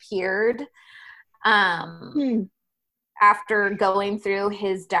it appeared. After going through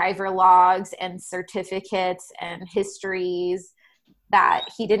his diver logs and certificates and histories that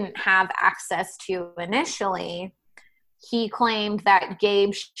he didn't have access to initially, he claimed that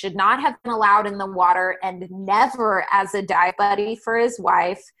Gabe should not have been allowed in the water and never as a dive buddy for his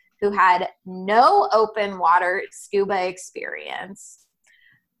wife, who had no open water scuba experience.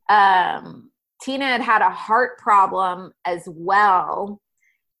 Tina had a heart problem as well.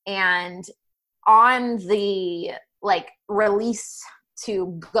 And on the release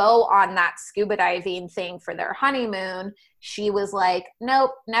to go on that scuba diving thing for their honeymoon, she was like,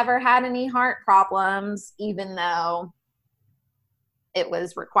 nope, never had any heart problems, even though it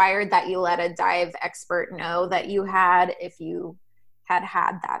was required that you let a dive expert know that you had if you had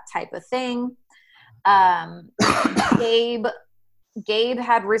that type of thing. Gabe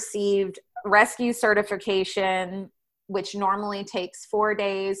had received rescue certification, which normally takes 4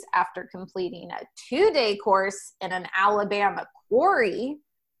 days after completing a 2-day course in an Alabama quarry,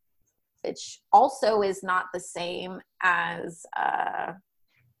 which also is not the same as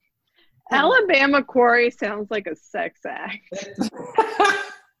Alabama quarry sounds like a sex act.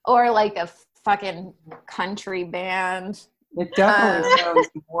 or like a fucking country band. It definitely sounds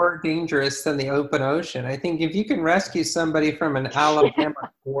more dangerous than the open ocean. I think if you can rescue somebody from an Alabama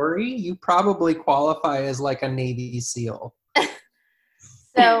quarry, you probably qualify as like a Navy SEAL.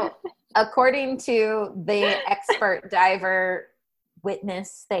 So, according to the expert diver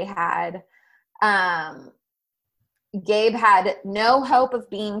witness they had, Gabe had no hope of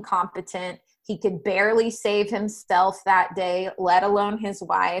being competent. He could barely save himself that day, let alone his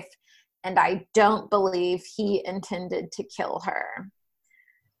wife. And I don't believe he intended to kill her.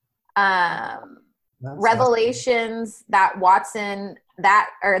 Revelations that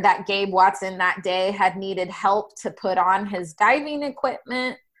Gabe Watson that day had needed help to put on his diving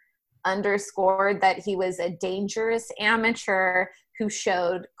equipment underscored that he was a dangerous amateur who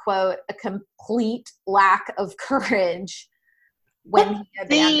showed, quote, a complete lack of courage when he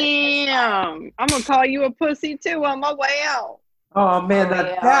abandoned his life. Damn, I'm gonna call you a pussy too on my way out. Oh man,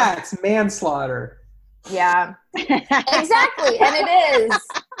 Yeah. that's manslaughter. Yeah, exactly. And it is.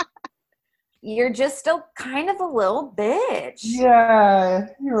 You're just still kind of a little bitch. Yeah,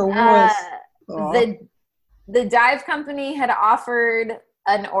 you're a wuss. The dive company had offered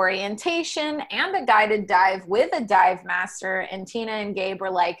an orientation and a guided dive with a dive master, and Tina and Gabe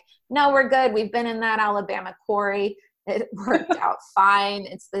were like, no, we're good. We've been in that Alabama quarry. It worked out fine.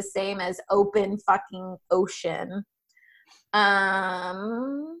 It's the same as open fucking ocean.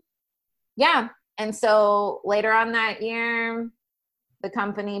 Yeah. And so later on that year, the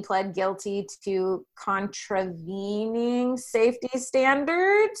company pled guilty to contravening safety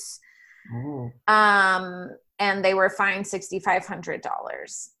standards. Ooh. And they were fined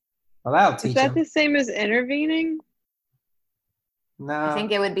 $6,500. Well, that'll Is teach that him. the same as intervening? No, I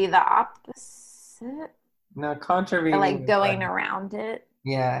think it would be the opposite. no, Or contravening. like is going like- around it.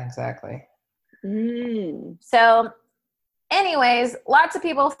 Yeah, exactly. So anyways, lots of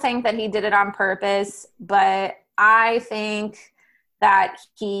people think that he did it on purpose, but I think that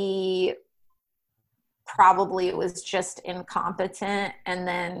he probably was just incompetent and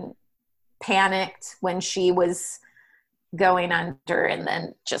then panicked when she was going under and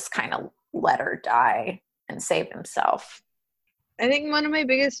then just kind of let her die and save himself. I think one of my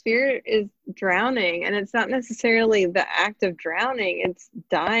biggest fears is drowning, and it's not necessarily the act of drowning, it's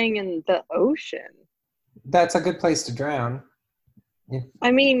dying in the ocean. That's a good place to drown.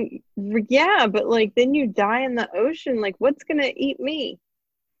 I mean, yeah, but like then you die in the ocean. Like, what's gonna eat me?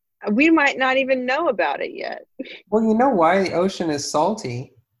 We might not even know about it yet Well, you know why the ocean is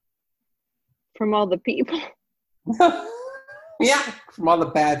salty? from all the people. Yeah, from all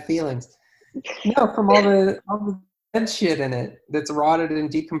the bad feelings. No, from all the dead shit in it that's rotted and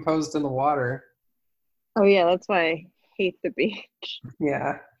decomposed in the water. Oh yeah, that's why I hate the beach.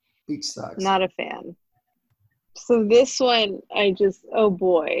 Yeah, beach sucks. Not a fan. So this one, oh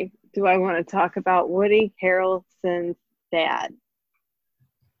boy, do I want to talk about Woody Harrelson's dad.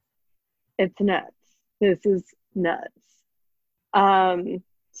 It's nuts. This is nuts.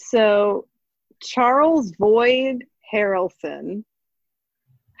 So Charles Boyd Harrelson,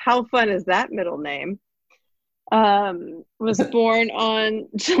 how fun is that middle name? Was born on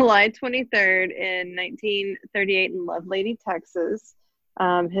July 23rd in 1938 in Lovelady, Texas.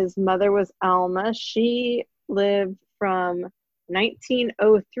 His mother was Alma. She lived from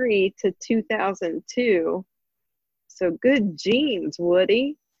 1903 to 2002. So good genes,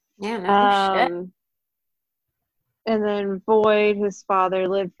 Woody. Yeah, no shit. And then Boyd, his father,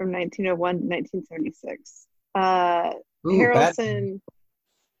 lived from 1901 to 1976. Harrelson,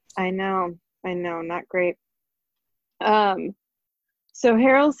 I know, not great. So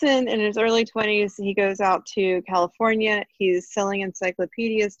Harrelson, in his early 20s, he goes out to California. He's selling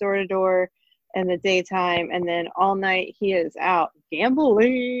encyclopedias door to door in the daytime, and then all night he is out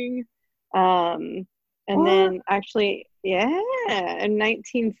gambling. And then actually, yeah, in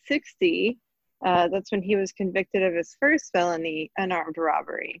 1960, that's when he was convicted of his first felony, unarmed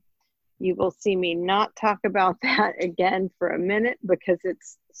robbery. You will see me not talk about that again for a minute because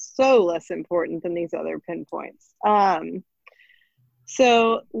it's so less important than these other pinpoints.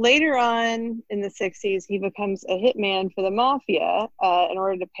 So later on in the 60s, he becomes a hitman for the mafia in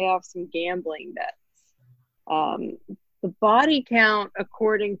order to pay off some gambling debts. The body count,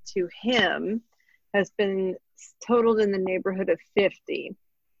 according to him, has been totaled in the neighborhood of 50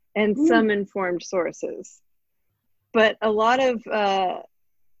 and some informed sources. But a lot of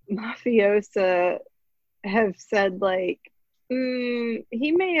mafiosa have said, like,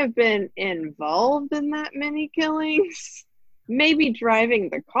 he may have been involved in that many killings, maybe driving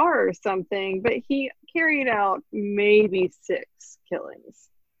the car or something, but he carried out maybe 6 killings.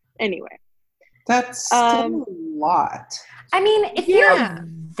 Anyway. That's still a lot. I mean, if you're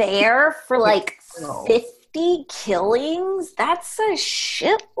there for like 50 killings, that's a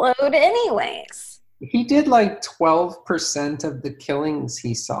shitload anyways. He did like 12% of the killings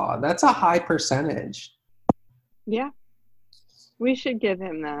he saw. That's a high percentage. Yeah. We should give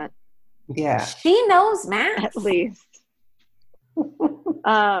him that. Yeah. She knows math. At least.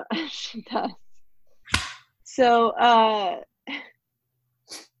 She does. So,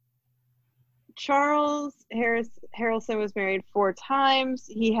 Charles Harrelson was married 4 times.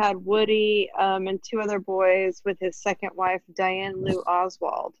 He had Woody and 2 other boys with his second wife, Diane Lou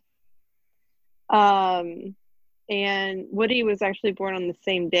Oswald. And Woody was actually born on the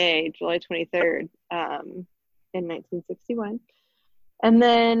same day, July 23rd, in 1961. And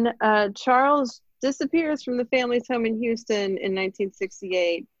then Charles disappears from the family's home in Houston in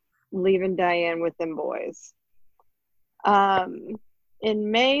 1968, leaving Diane with them boys.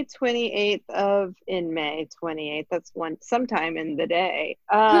 In May 28th, that's sometime in the day,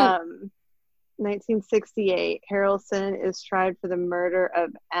 1968, Harrelson is tried for the murder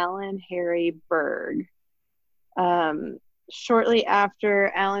of Alan Harry Berg. Shortly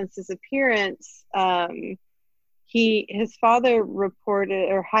after Alan's disappearance, his father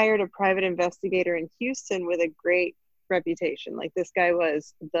reported or hired a private investigator in Houston with a great reputation. Like, this guy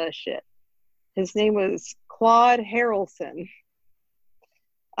was the shit. His name was Claude Harrelson.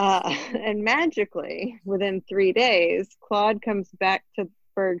 And magically, within 3 days, Claude comes back to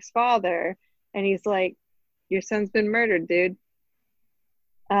Berg's father, and he's like, "Your son's been murdered, dude."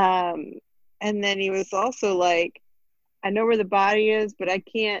 And then he was also like, "I know where the body is, but I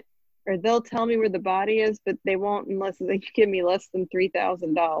can't, or they'll tell me where the body is, but they won't unless they give me less than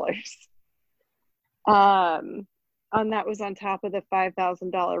 $3,000. And that was on top of the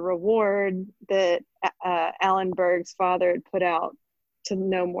 $5,000 reward that Alan Berg's father had put out to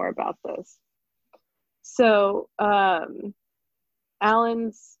know more about this. So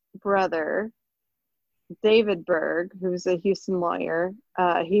Alan's brother, David Berg, who's a Houston lawyer,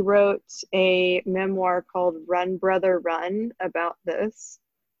 he wrote a memoir called Run, Brother, Run about this,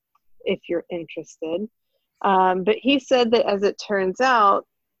 if you're interested. But he said that, as it turns out,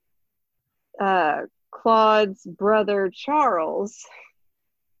 Claude's brother Charles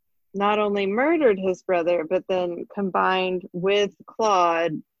not only murdered his brother, but then combined with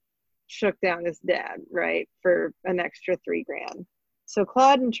Claude, shook down his dad, right, for an extra $3,000. So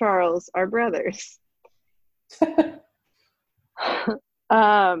Claude and Charles are brothers.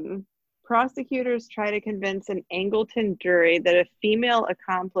 Prosecutors try to convince an Angleton jury that a female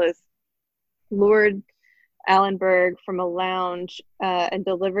accomplice lured Allenberg from a lounge and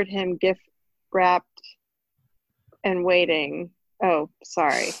delivered him gift wrapped and waiting. Oh,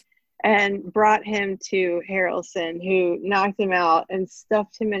 sorry. And brought him to Harrelson, who knocked him out and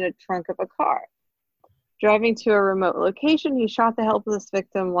stuffed him in a trunk of a car. Driving to a remote location, he shot the helpless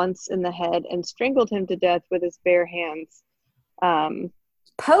victim once in the head and strangled him to death with his bare hands.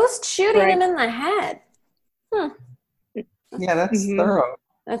 Post shooting Right. him in the head. Yeah, that's Mhm. thorough.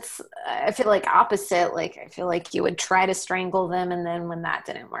 That's, I feel like opposite. Like, I feel like you would try to strangle them, and then when that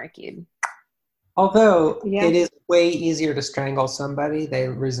didn't work, you'd. Although Yeah. it is way easier to strangle somebody, they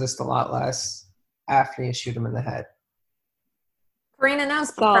resist a lot less after you shoot them in the head. Karina knows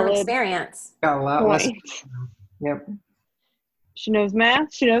from Solid experience. Got a lot less. point. Yep. She knows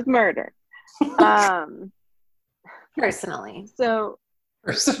math. She knows murder. Personally. So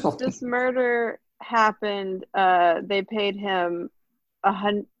Personally. this murder happened. They paid him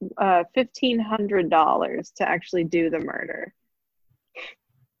 $1,500 to actually do the murder.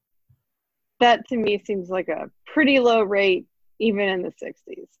 That to me seems like a pretty low rate, even in the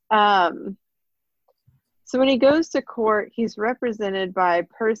 60s. So when he goes to court, he's represented by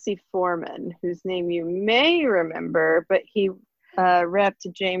Percy Foreman, whose name you may remember, but he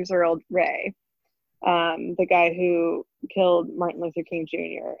repped James Earl Ray, the guy who killed Martin Luther King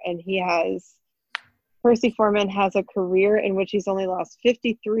Jr. And Percy Foreman has a career in which he's only lost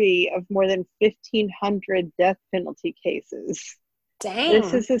 53 of more than 1,500 death penalty cases. Dang.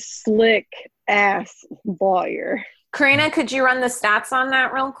 This is a slick ass lawyer. Karina, could you run the stats on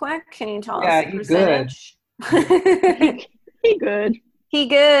that real quick? Can you tell Yeah, us the you percentage? He good. He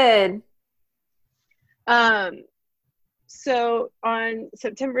good. So on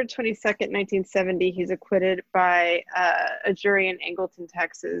September 22nd, 1970, he's acquitted by a jury in Angleton,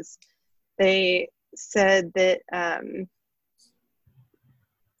 Texas. They said that,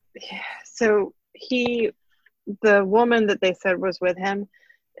 the woman that they said was with him,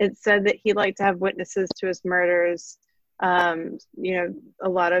 it said that he liked to have witnesses to his murders. A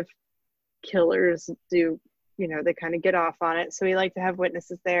lot of killers do, they kind of get off on it. So he liked to have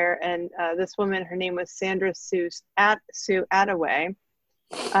witnesses there. And this woman, her name was Sandra Sue Attaway.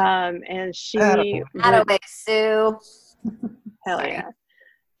 And she Attaway, Sue. hell Sorry. yeah.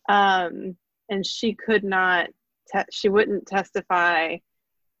 And she could not, she wouldn't testify.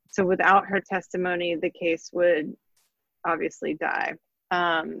 So without her testimony, the case would obviously die.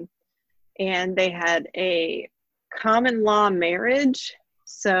 And they had a common law marriage.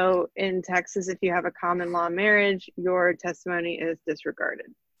 So in Texas, if you have a common law marriage, your testimony is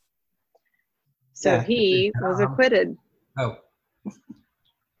disregarded. So Yeah. he was acquitted. Oh.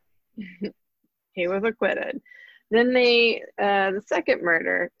 He was acquitted. Then the second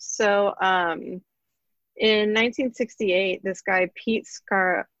murder. So in 1968, this guy, Pete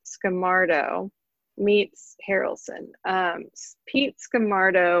Scamardo, meets Harrelson. Pete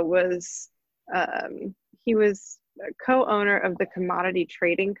Scamardo was, he was a co-owner of the Commodity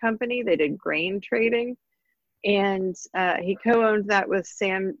Trading Company. They did grain trading. And he co-owned that with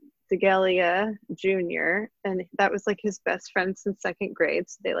Sam DeGelia Jr. And that was like his best friend since second grade.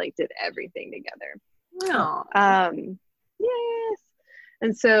 So they like did everything together. Oh. Yes.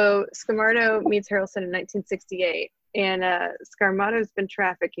 And so Scamardo meets Harrelson in 1968. And Scamardo's been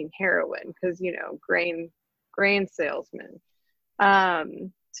trafficking heroin because, grain salesman.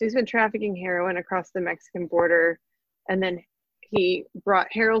 So he's been trafficking heroin across the Mexican border. And then he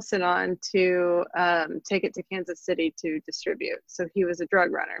brought Harrelson on to take it to Kansas City to distribute. So he was a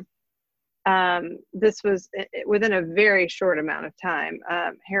drug runner. This was within a very short amount of time.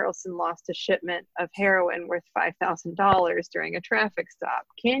 Harrelson lost a shipment of heroin worth $5,000 during a traffic stop.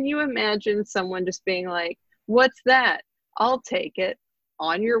 Can you imagine someone just being like, "What's that? I'll take it.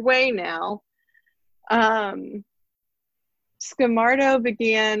 On your way now." Scamardo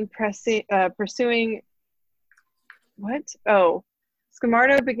began pursuing what? Oh,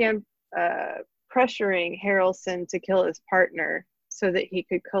 Scamardo began pressuring Harrelson to kill his partner so that he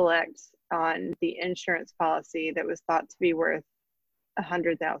could collect on the insurance policy that was thought to be worth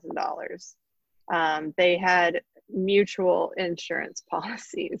 $100,000. They had mutual insurance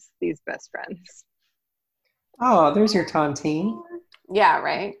policies, these best friends. Oh, there's your tontine. Yeah,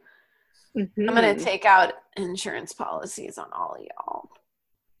 right. Mm-hmm. I'm going to take out insurance policies on all of y'all.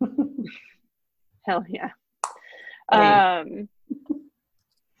 Hell yeah. Hey.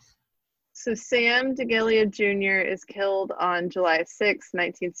 So Sam DeGelia Jr. is killed on July 6,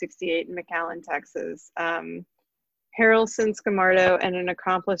 1968 in McAllen, Texas. Harrelson, Scamardo, and an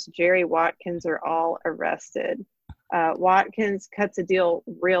accomplice, Jerry Watkins, are all arrested. Watkins cuts a deal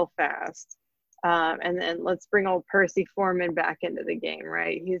real fast. And then let's bring old Percy Foreman back into the game,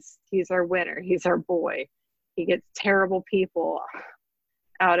 right? He's our winner. He's our boy. He gets terrible people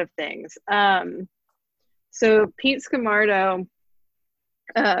out of things. So Pete Scamardo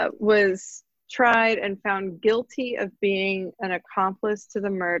was tried and found guilty of being an accomplice to the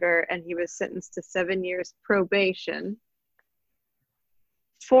murder, and he was sentenced to 7 years probation.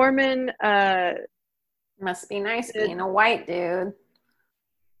 Foreman Must be nice being a white dude.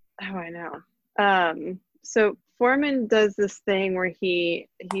 Oh, I know. So Foreman does this thing where he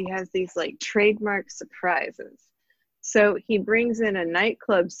has these like trademark surprises. So he brings in a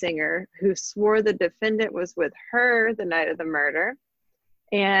nightclub singer who swore the defendant was with her the night of the murder,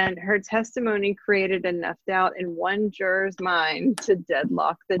 and her testimony created enough doubt in one juror's mind to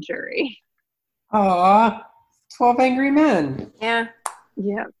deadlock the jury. Aw, 12 Angry Men. Yeah.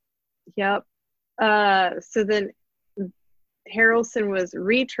 Yep. So then Harrelson was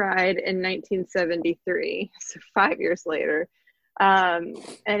retried in 1973, so 5 years later. And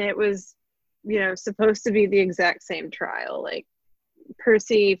it was, supposed to be the exact same trial. Like,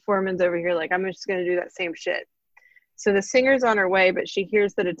 Percy Foreman's over here like, I'm just going to do that same shit. So the singer's on her way, but she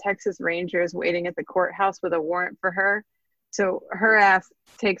hears that a Texas Ranger is waiting at the courthouse with a warrant for her. So her ass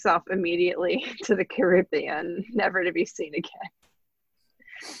takes off immediately to the Caribbean, never to be seen again.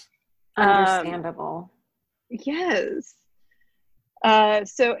 Understandable. Yes.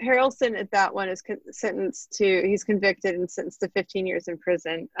 So Harrelson at that one is he's convicted and sentenced to 15 years in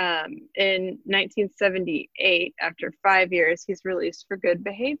prison. In 1978, after 5 years, he's released for good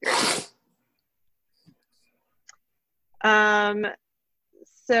behavior.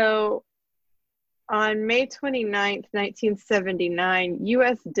 So on May 29th, 1979,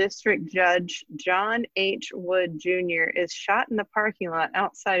 U.S. District Judge John H. Wood Jr. is shot in the parking lot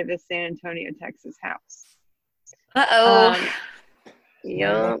outside of his San Antonio, Texas house. Uh-oh.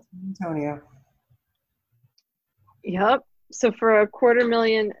 Yep. Antonio. Yep. So for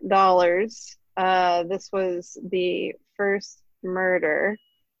 $250,000, this was the first murder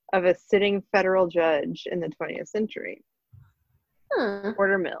of a sitting federal judge in the 20th century.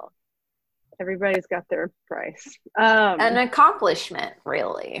 $250,000. Everybody's got their price. An accomplishment,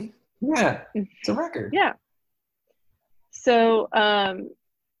 really. Yeah, it's a record. Yeah. So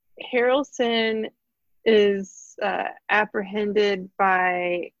Harrelson is apprehended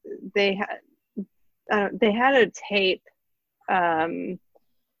by they had a tape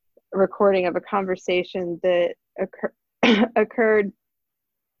recording of a conversation that occurred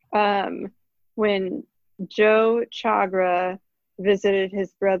when Joe Chagra visited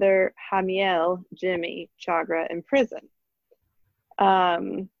his brother Hamiel, Jimmy Chagra, in prison.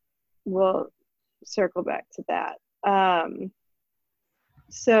 We'll circle back to that.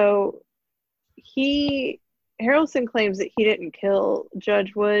 So Harrelson claims that he didn't kill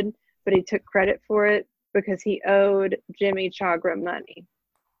Judge Wood, but he took credit for it because he owed Jimmy Chagra money.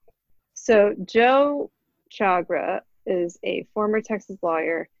 So Joe Chagra is a former Texas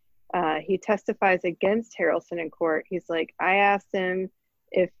lawyer. He testifies against Harrelson in court. He's like, I asked him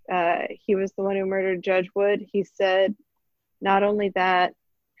if he was the one who murdered Judge Wood. He said, not only that,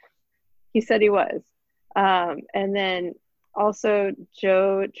 he said he was. And then also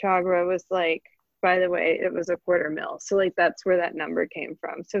Joe Chagra was like, by the way, it was $250,000. So like, that's where that number came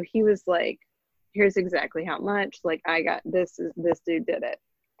from. So he was like, here's exactly how much. Like, I got this dude did it.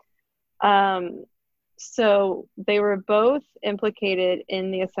 So they were both implicated in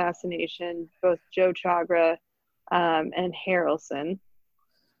the assassination, both Joe Chagra and Harrelson.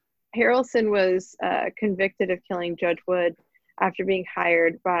 Harrelson was convicted of killing Judge Wood after being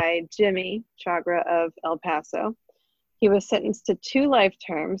hired by Jimmy Chagra of El Paso. He was sentenced to 2 life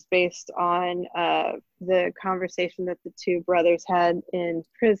terms based on the conversation that the two brothers had in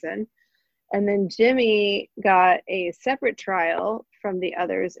prison. And then Jimmy got a separate trial from the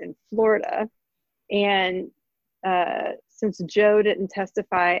others in Florida. And since Joe didn't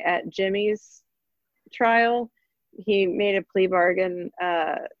testify at Jimmy's trial, he made a plea bargain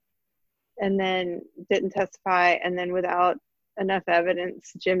and then didn't testify. And then without enough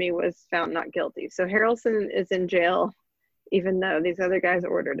evidence, Jimmy was found not guilty. So Harrelson is in jail, even though these other guys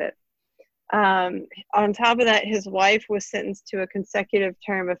ordered it. On top of that, his wife was sentenced to a consecutive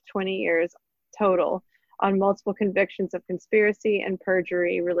term of 20 years total on multiple convictions of conspiracy and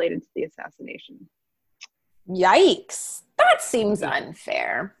perjury related to the assassination. Yikes. That seems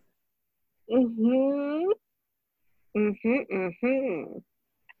unfair.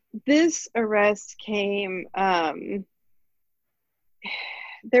 This arrest came,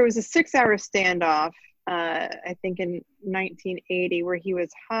 there was a 6-hour standoff I think in 1980, where he was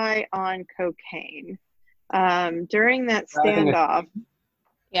high on cocaine. During that Driving a- standoff,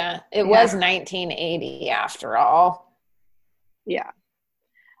 Yeah, it Yeah. was 1980 after all. yeah.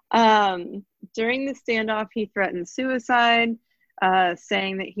 During the standoff, he threatened suicide,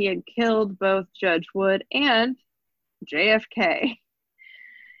 saying that he had killed both Judge Wood and JFK.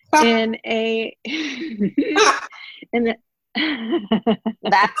 In a in the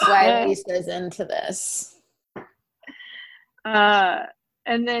That's why Lisa's into this.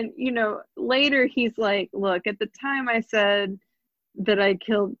 and then, you know, later he's like, look, at the time I said that I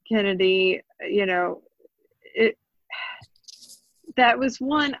killed Kennedy, you know, that was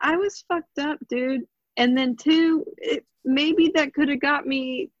one, I was fucked up, dude. And then two, maybe that could have got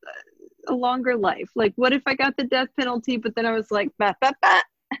me a longer life. Like, what if I got the death penalty, but then I was like, bah, bah, bah,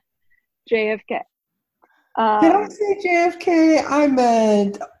 JFK. Did I say JFK? I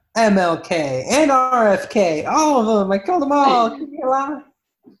meant MLK and RFK. All of them. I killed them all. Give me a lie.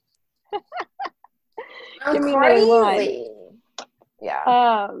 Give me another line. Crazy.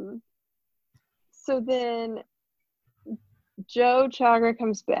 Yeah. So then Joe Chagra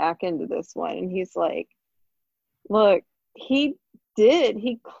comes back into this one, and he's like, look, he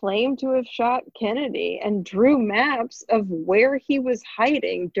claimed to have shot Kennedy and drew maps of where he was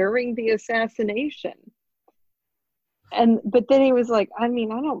hiding during the assassination. But then he was like, I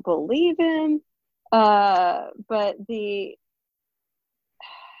mean, I don't believe him.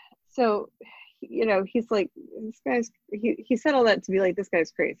 So, you know, he's like, he said all that to be like, this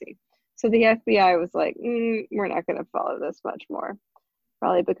guy's crazy. So the FBI was like, we're not going to follow this much more.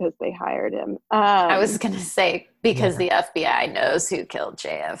 Probably because they hired him. I was going to say, because the FBI knows who killed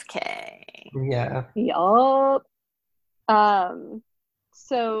JFK. Yeah. Yup.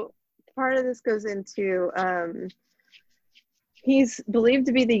 So part of this goes into, he's believed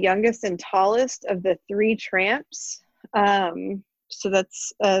to be the youngest and tallest of the three tramps. So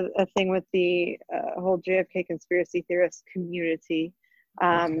that's a thing with the whole JFK conspiracy theorist community.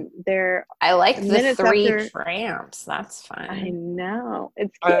 I like the three tramps. That's fun. I know.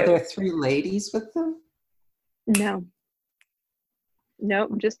 It's cute. Are there three ladies with them? No.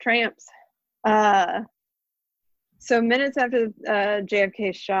 Nope, just tramps. So minutes after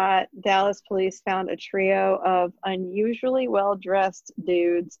JFK's shot, Dallas police found a trio of unusually well-dressed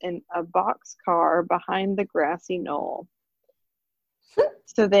dudes in a boxcar behind the grassy knoll.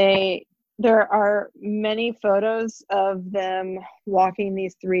 So there are many photos of them walking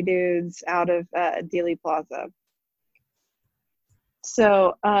these three dudes out of Dealey Plaza.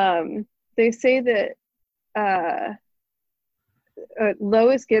 So they say that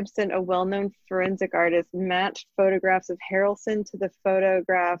Lois Gibson, a well-known forensic artist, matched photographs of Harrelson to the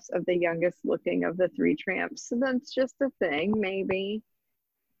photographs of the youngest looking of the three tramps. So that's just a thing, maybe.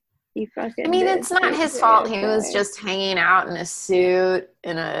 He fucking. I mean, it's not his fault. He was just hanging out in a suit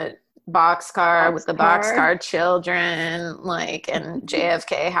in a boxcar with the boxcar children, like, and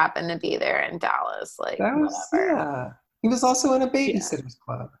JFK happened to be there in Dallas, like, whatever. Yeah. He was also in a babysitter's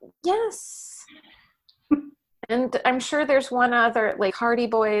club. Yes. And I'm sure there's one other, like Hardy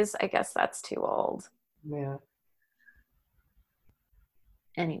Boys. I guess that's too old. Yeah.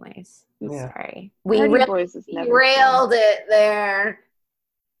 Anyways, Yeah. sorry. We really railed it there.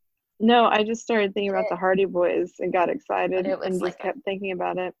 No, I just started thinking about the Hardy Boys and got excited and like just kept thinking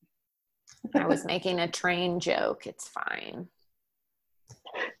about it. I was making a train joke. It's fine.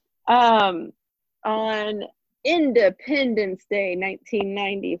 On Independence Day,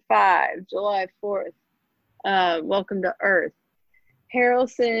 1995, July 4th, Welcome to Earth,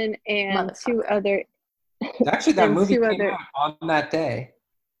 Harrelson and two other. Actually, that movie came out on that day.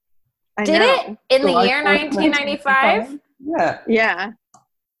 Did it? In the year 1995? Yeah. Yeah.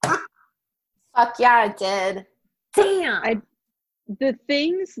 Fuck yeah, it did. Damn. The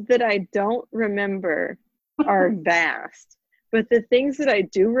things that I don't remember are vast, but the things that I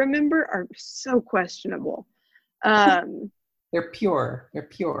do remember are so questionable. They're pure. They're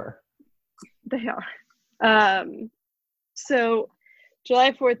pure. They are. So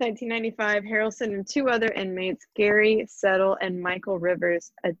July 4th, 1995, Harrelson and two other inmates, Gary Settle and Michael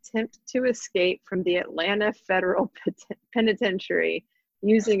Rivers, attempt to escape from the Atlanta Federal Penitentiary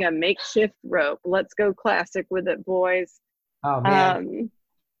using a makeshift rope. Let's go classic with it, boys. Oh, man.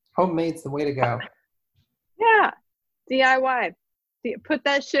 Homemade's the way to go. Yeah. DIY. Put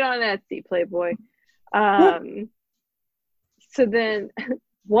that shit on Etsy, Playboy. So then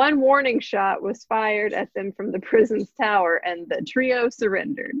one warning shot was fired at them from the prison's tower, and the trio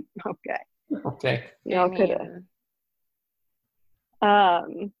surrendered. Okay. Y'all could have.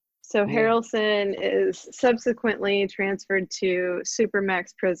 So Harrelson is subsequently transferred to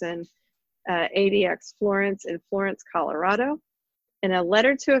Supermax prison, ADX Florence in Florence, Colorado. In a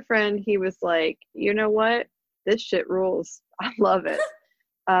letter to a friend, he was like, you know what? This shit rules. I love it.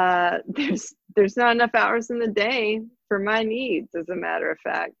 There's not enough hours in the day for my needs, as a matter of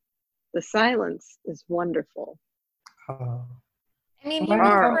fact. The silence is wonderful. Oh. I mean, he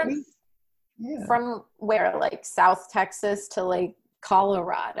Wow. went from where, like South Texas to like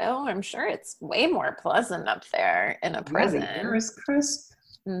Colorado. I'm sure it's way more pleasant up there in a prison. Yeah, the air is crisp.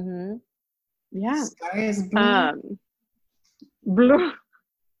 Mm-hmm. Yeah. Sky is blue. Blue.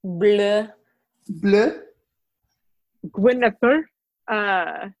 Bleu. Bleu. Gwyneth.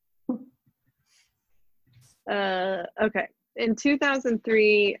 Okay. In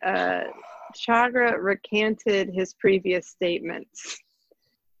 2003, Chagra recanted his previous statements.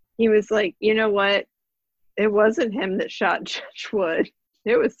 He was like, you know what? It wasn't him that shot Judge Wood.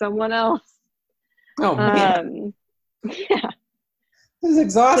 It was someone else. Oh, man. Yeah. This is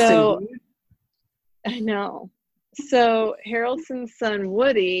exhausting. So, dude. I know. So Harrelson's son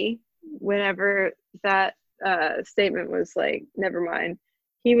Woody, whenever that statement was like, never mind,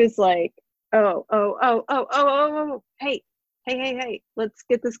 he was like, oh, hey, let's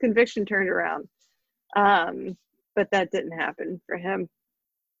get this conviction turned around. But that didn't happen for him.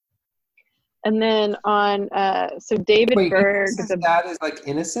 And then on, so David Berg, his dad is like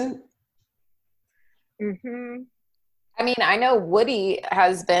innocent? Mm-hmm. I mean, I know Woody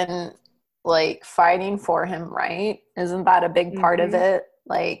has been like fighting for him, right? Isn't that a big part of it?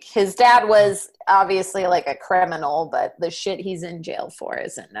 Like, his dad was obviously like a criminal, but the shit he's in jail for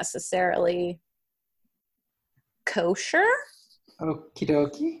isn't necessarily kosher. Okie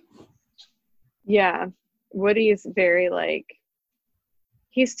dokie. Yeah, Woody is very like,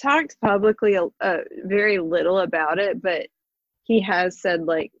 he's talked publicly very little about it, but he has said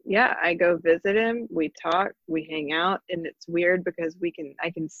like, yeah, I go visit him, we talk, we hang out, and it's weird because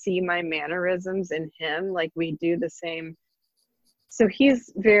I can see my mannerisms in him, like we do the same. So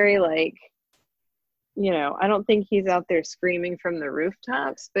he's very like, you know, I don't think he's out there screaming from the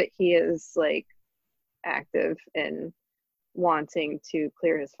rooftops, but he is like active in wanting to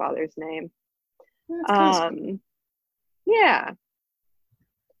clear his father's name. Yeah.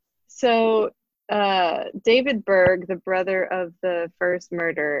 So David Berg, the brother of the first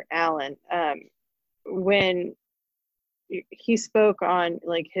murder, Alan, when he spoke on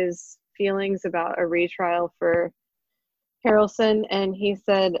like his feelings about a retrial for Harrelson, and he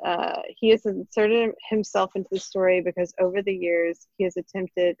said he has inserted himself into the story because over the years he has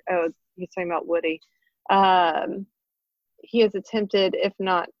attempted, he's talking about Woody, he has attempted, if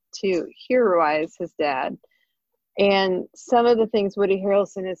not to heroize his dad. And some of the things Woody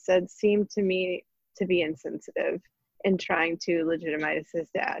Harrelson has said seem to me to be insensitive in trying to legitimize his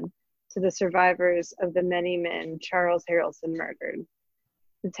dad to the survivors of the many men Charles Harrelson murdered.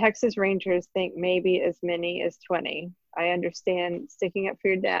 The Texas Rangers think maybe as many as 20. I understand sticking up for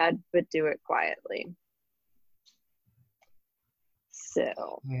your dad, but do it quietly.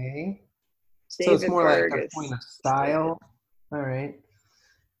 So, Okay. So David it's more Berg like a point of style. All right.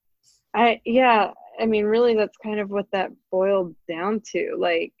 I mean, really, that's kind of what that boiled down to.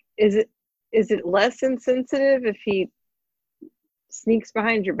 Like, is it less insensitive if he sneaks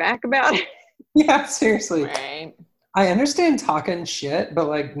behind your back about it? Yeah, seriously. Right. I understand talking shit, but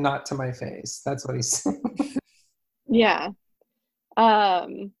like not to my face. That's what he's saying. Yeah.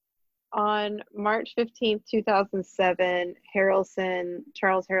 On March 15th, 2007, Charles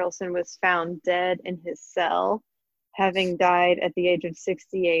Harrelson was found dead in his cell, having died at the age of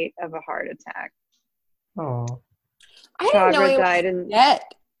 68 of a heart attack. Oh. I didn't know he died was dead.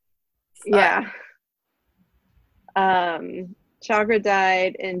 Yeah. Chagra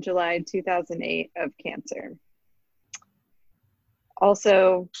died in July 2008 of cancer.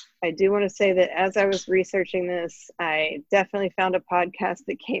 Also, I do want to say that as I was researching this, I definitely found a podcast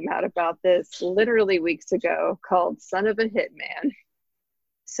that came out about this literally weeks ago called Son of a Hitman.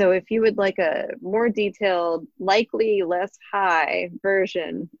 So if you would like a more detailed, likely less high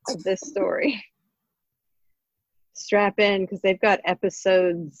version of this story, strap in because they've got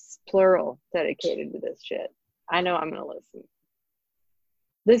episodes, plural, dedicated to this shit. I know I'm going to listen.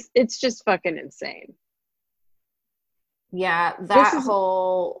 It's just fucking insane. Yeah, that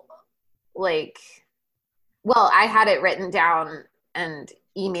whole, like, well, I had it written down and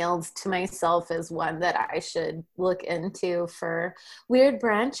emailed to myself as one that I should look into for Weird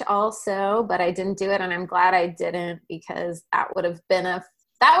Brunch also, but I didn't do it, and I'm glad I didn't because that would have been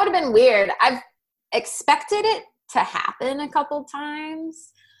weird. I've expected it to happen a couple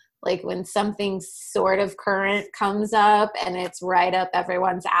times, like when something sort of current comes up and it's right up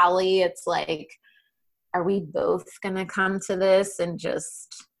everyone's alley. It's like, are we both gonna come to this and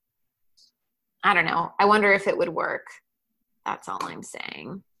just I don't know. I wonder if it would work. That's all I'm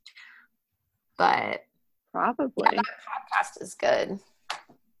saying. But Probably. yeah, that podcast is good.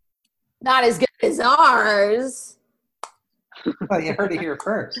 Not as good as ours. Well, you heard it here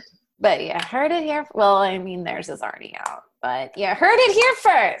first. But you heard it here. Well, I mean, theirs is already out. But you heard it here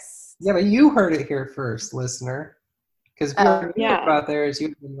first. Yeah, but you heard it here first, listener. Because yeah. about there is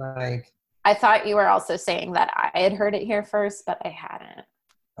you've been like, I thought you were also saying that I had heard it here first, but I hadn't.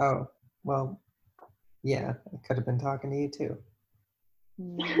 oh, well, yeah, I could have been talking to you too.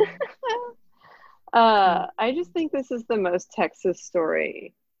 I just think this is the most Texas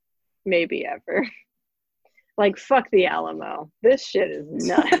story maybe ever. Like, fuck the Alamo. This shit is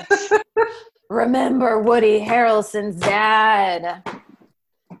nuts. Remember Woody Harrelson's dad.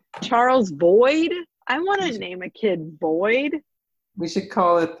 Charles Boyd? I want to name a kid Boyd. We should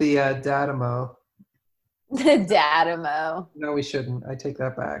call it the Dadamo. The Dadamo. No, we shouldn't. I take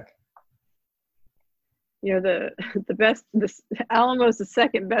that back. You know, the best, the Alamo's the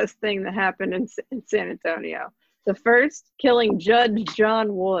second best thing that happened in San Antonio. The first, killing Judge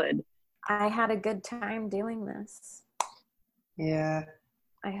John Wood. I had a good time doing this. Yeah,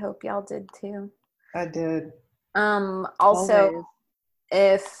 I hope y'all did too. I did. Also,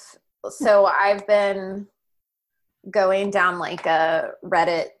 I've been going down like a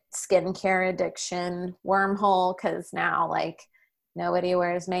Reddit skincare addiction wormhole because now like nobody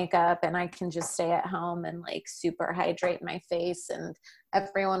wears makeup and I can just stay at home and like super hydrate my face, and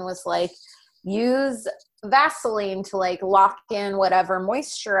everyone was like, use Vaseline to like lock in whatever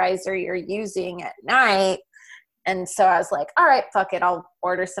moisturizer you're using at night. And so I was like, all right, fuck it, I'll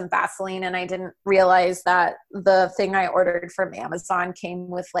order some Vaseline. And I didn't realize that the thing I ordered from Amazon came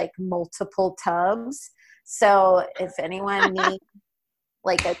with like multiple tubs. So if anyone needs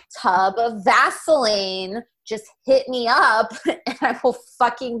like a tub of Vaseline, just hit me up and I will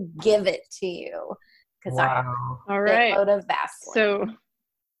fucking give it to you. Because I have All a right. load of Vaseline. So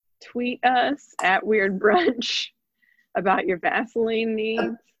tweet us at Weird Brunch about your Vaseline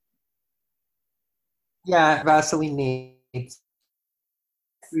needs. Yeah, Vaseline needs.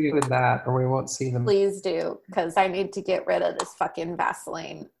 With that, or we won't see them. Please do, because I need to get rid of this fucking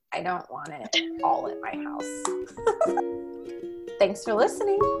Vaseline. I don't want it all in my house. Thanks for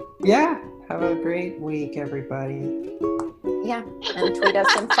listening. Yeah, have a great week, everybody. Yeah, and tweet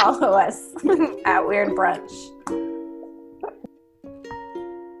us and follow us at Weird Brunch.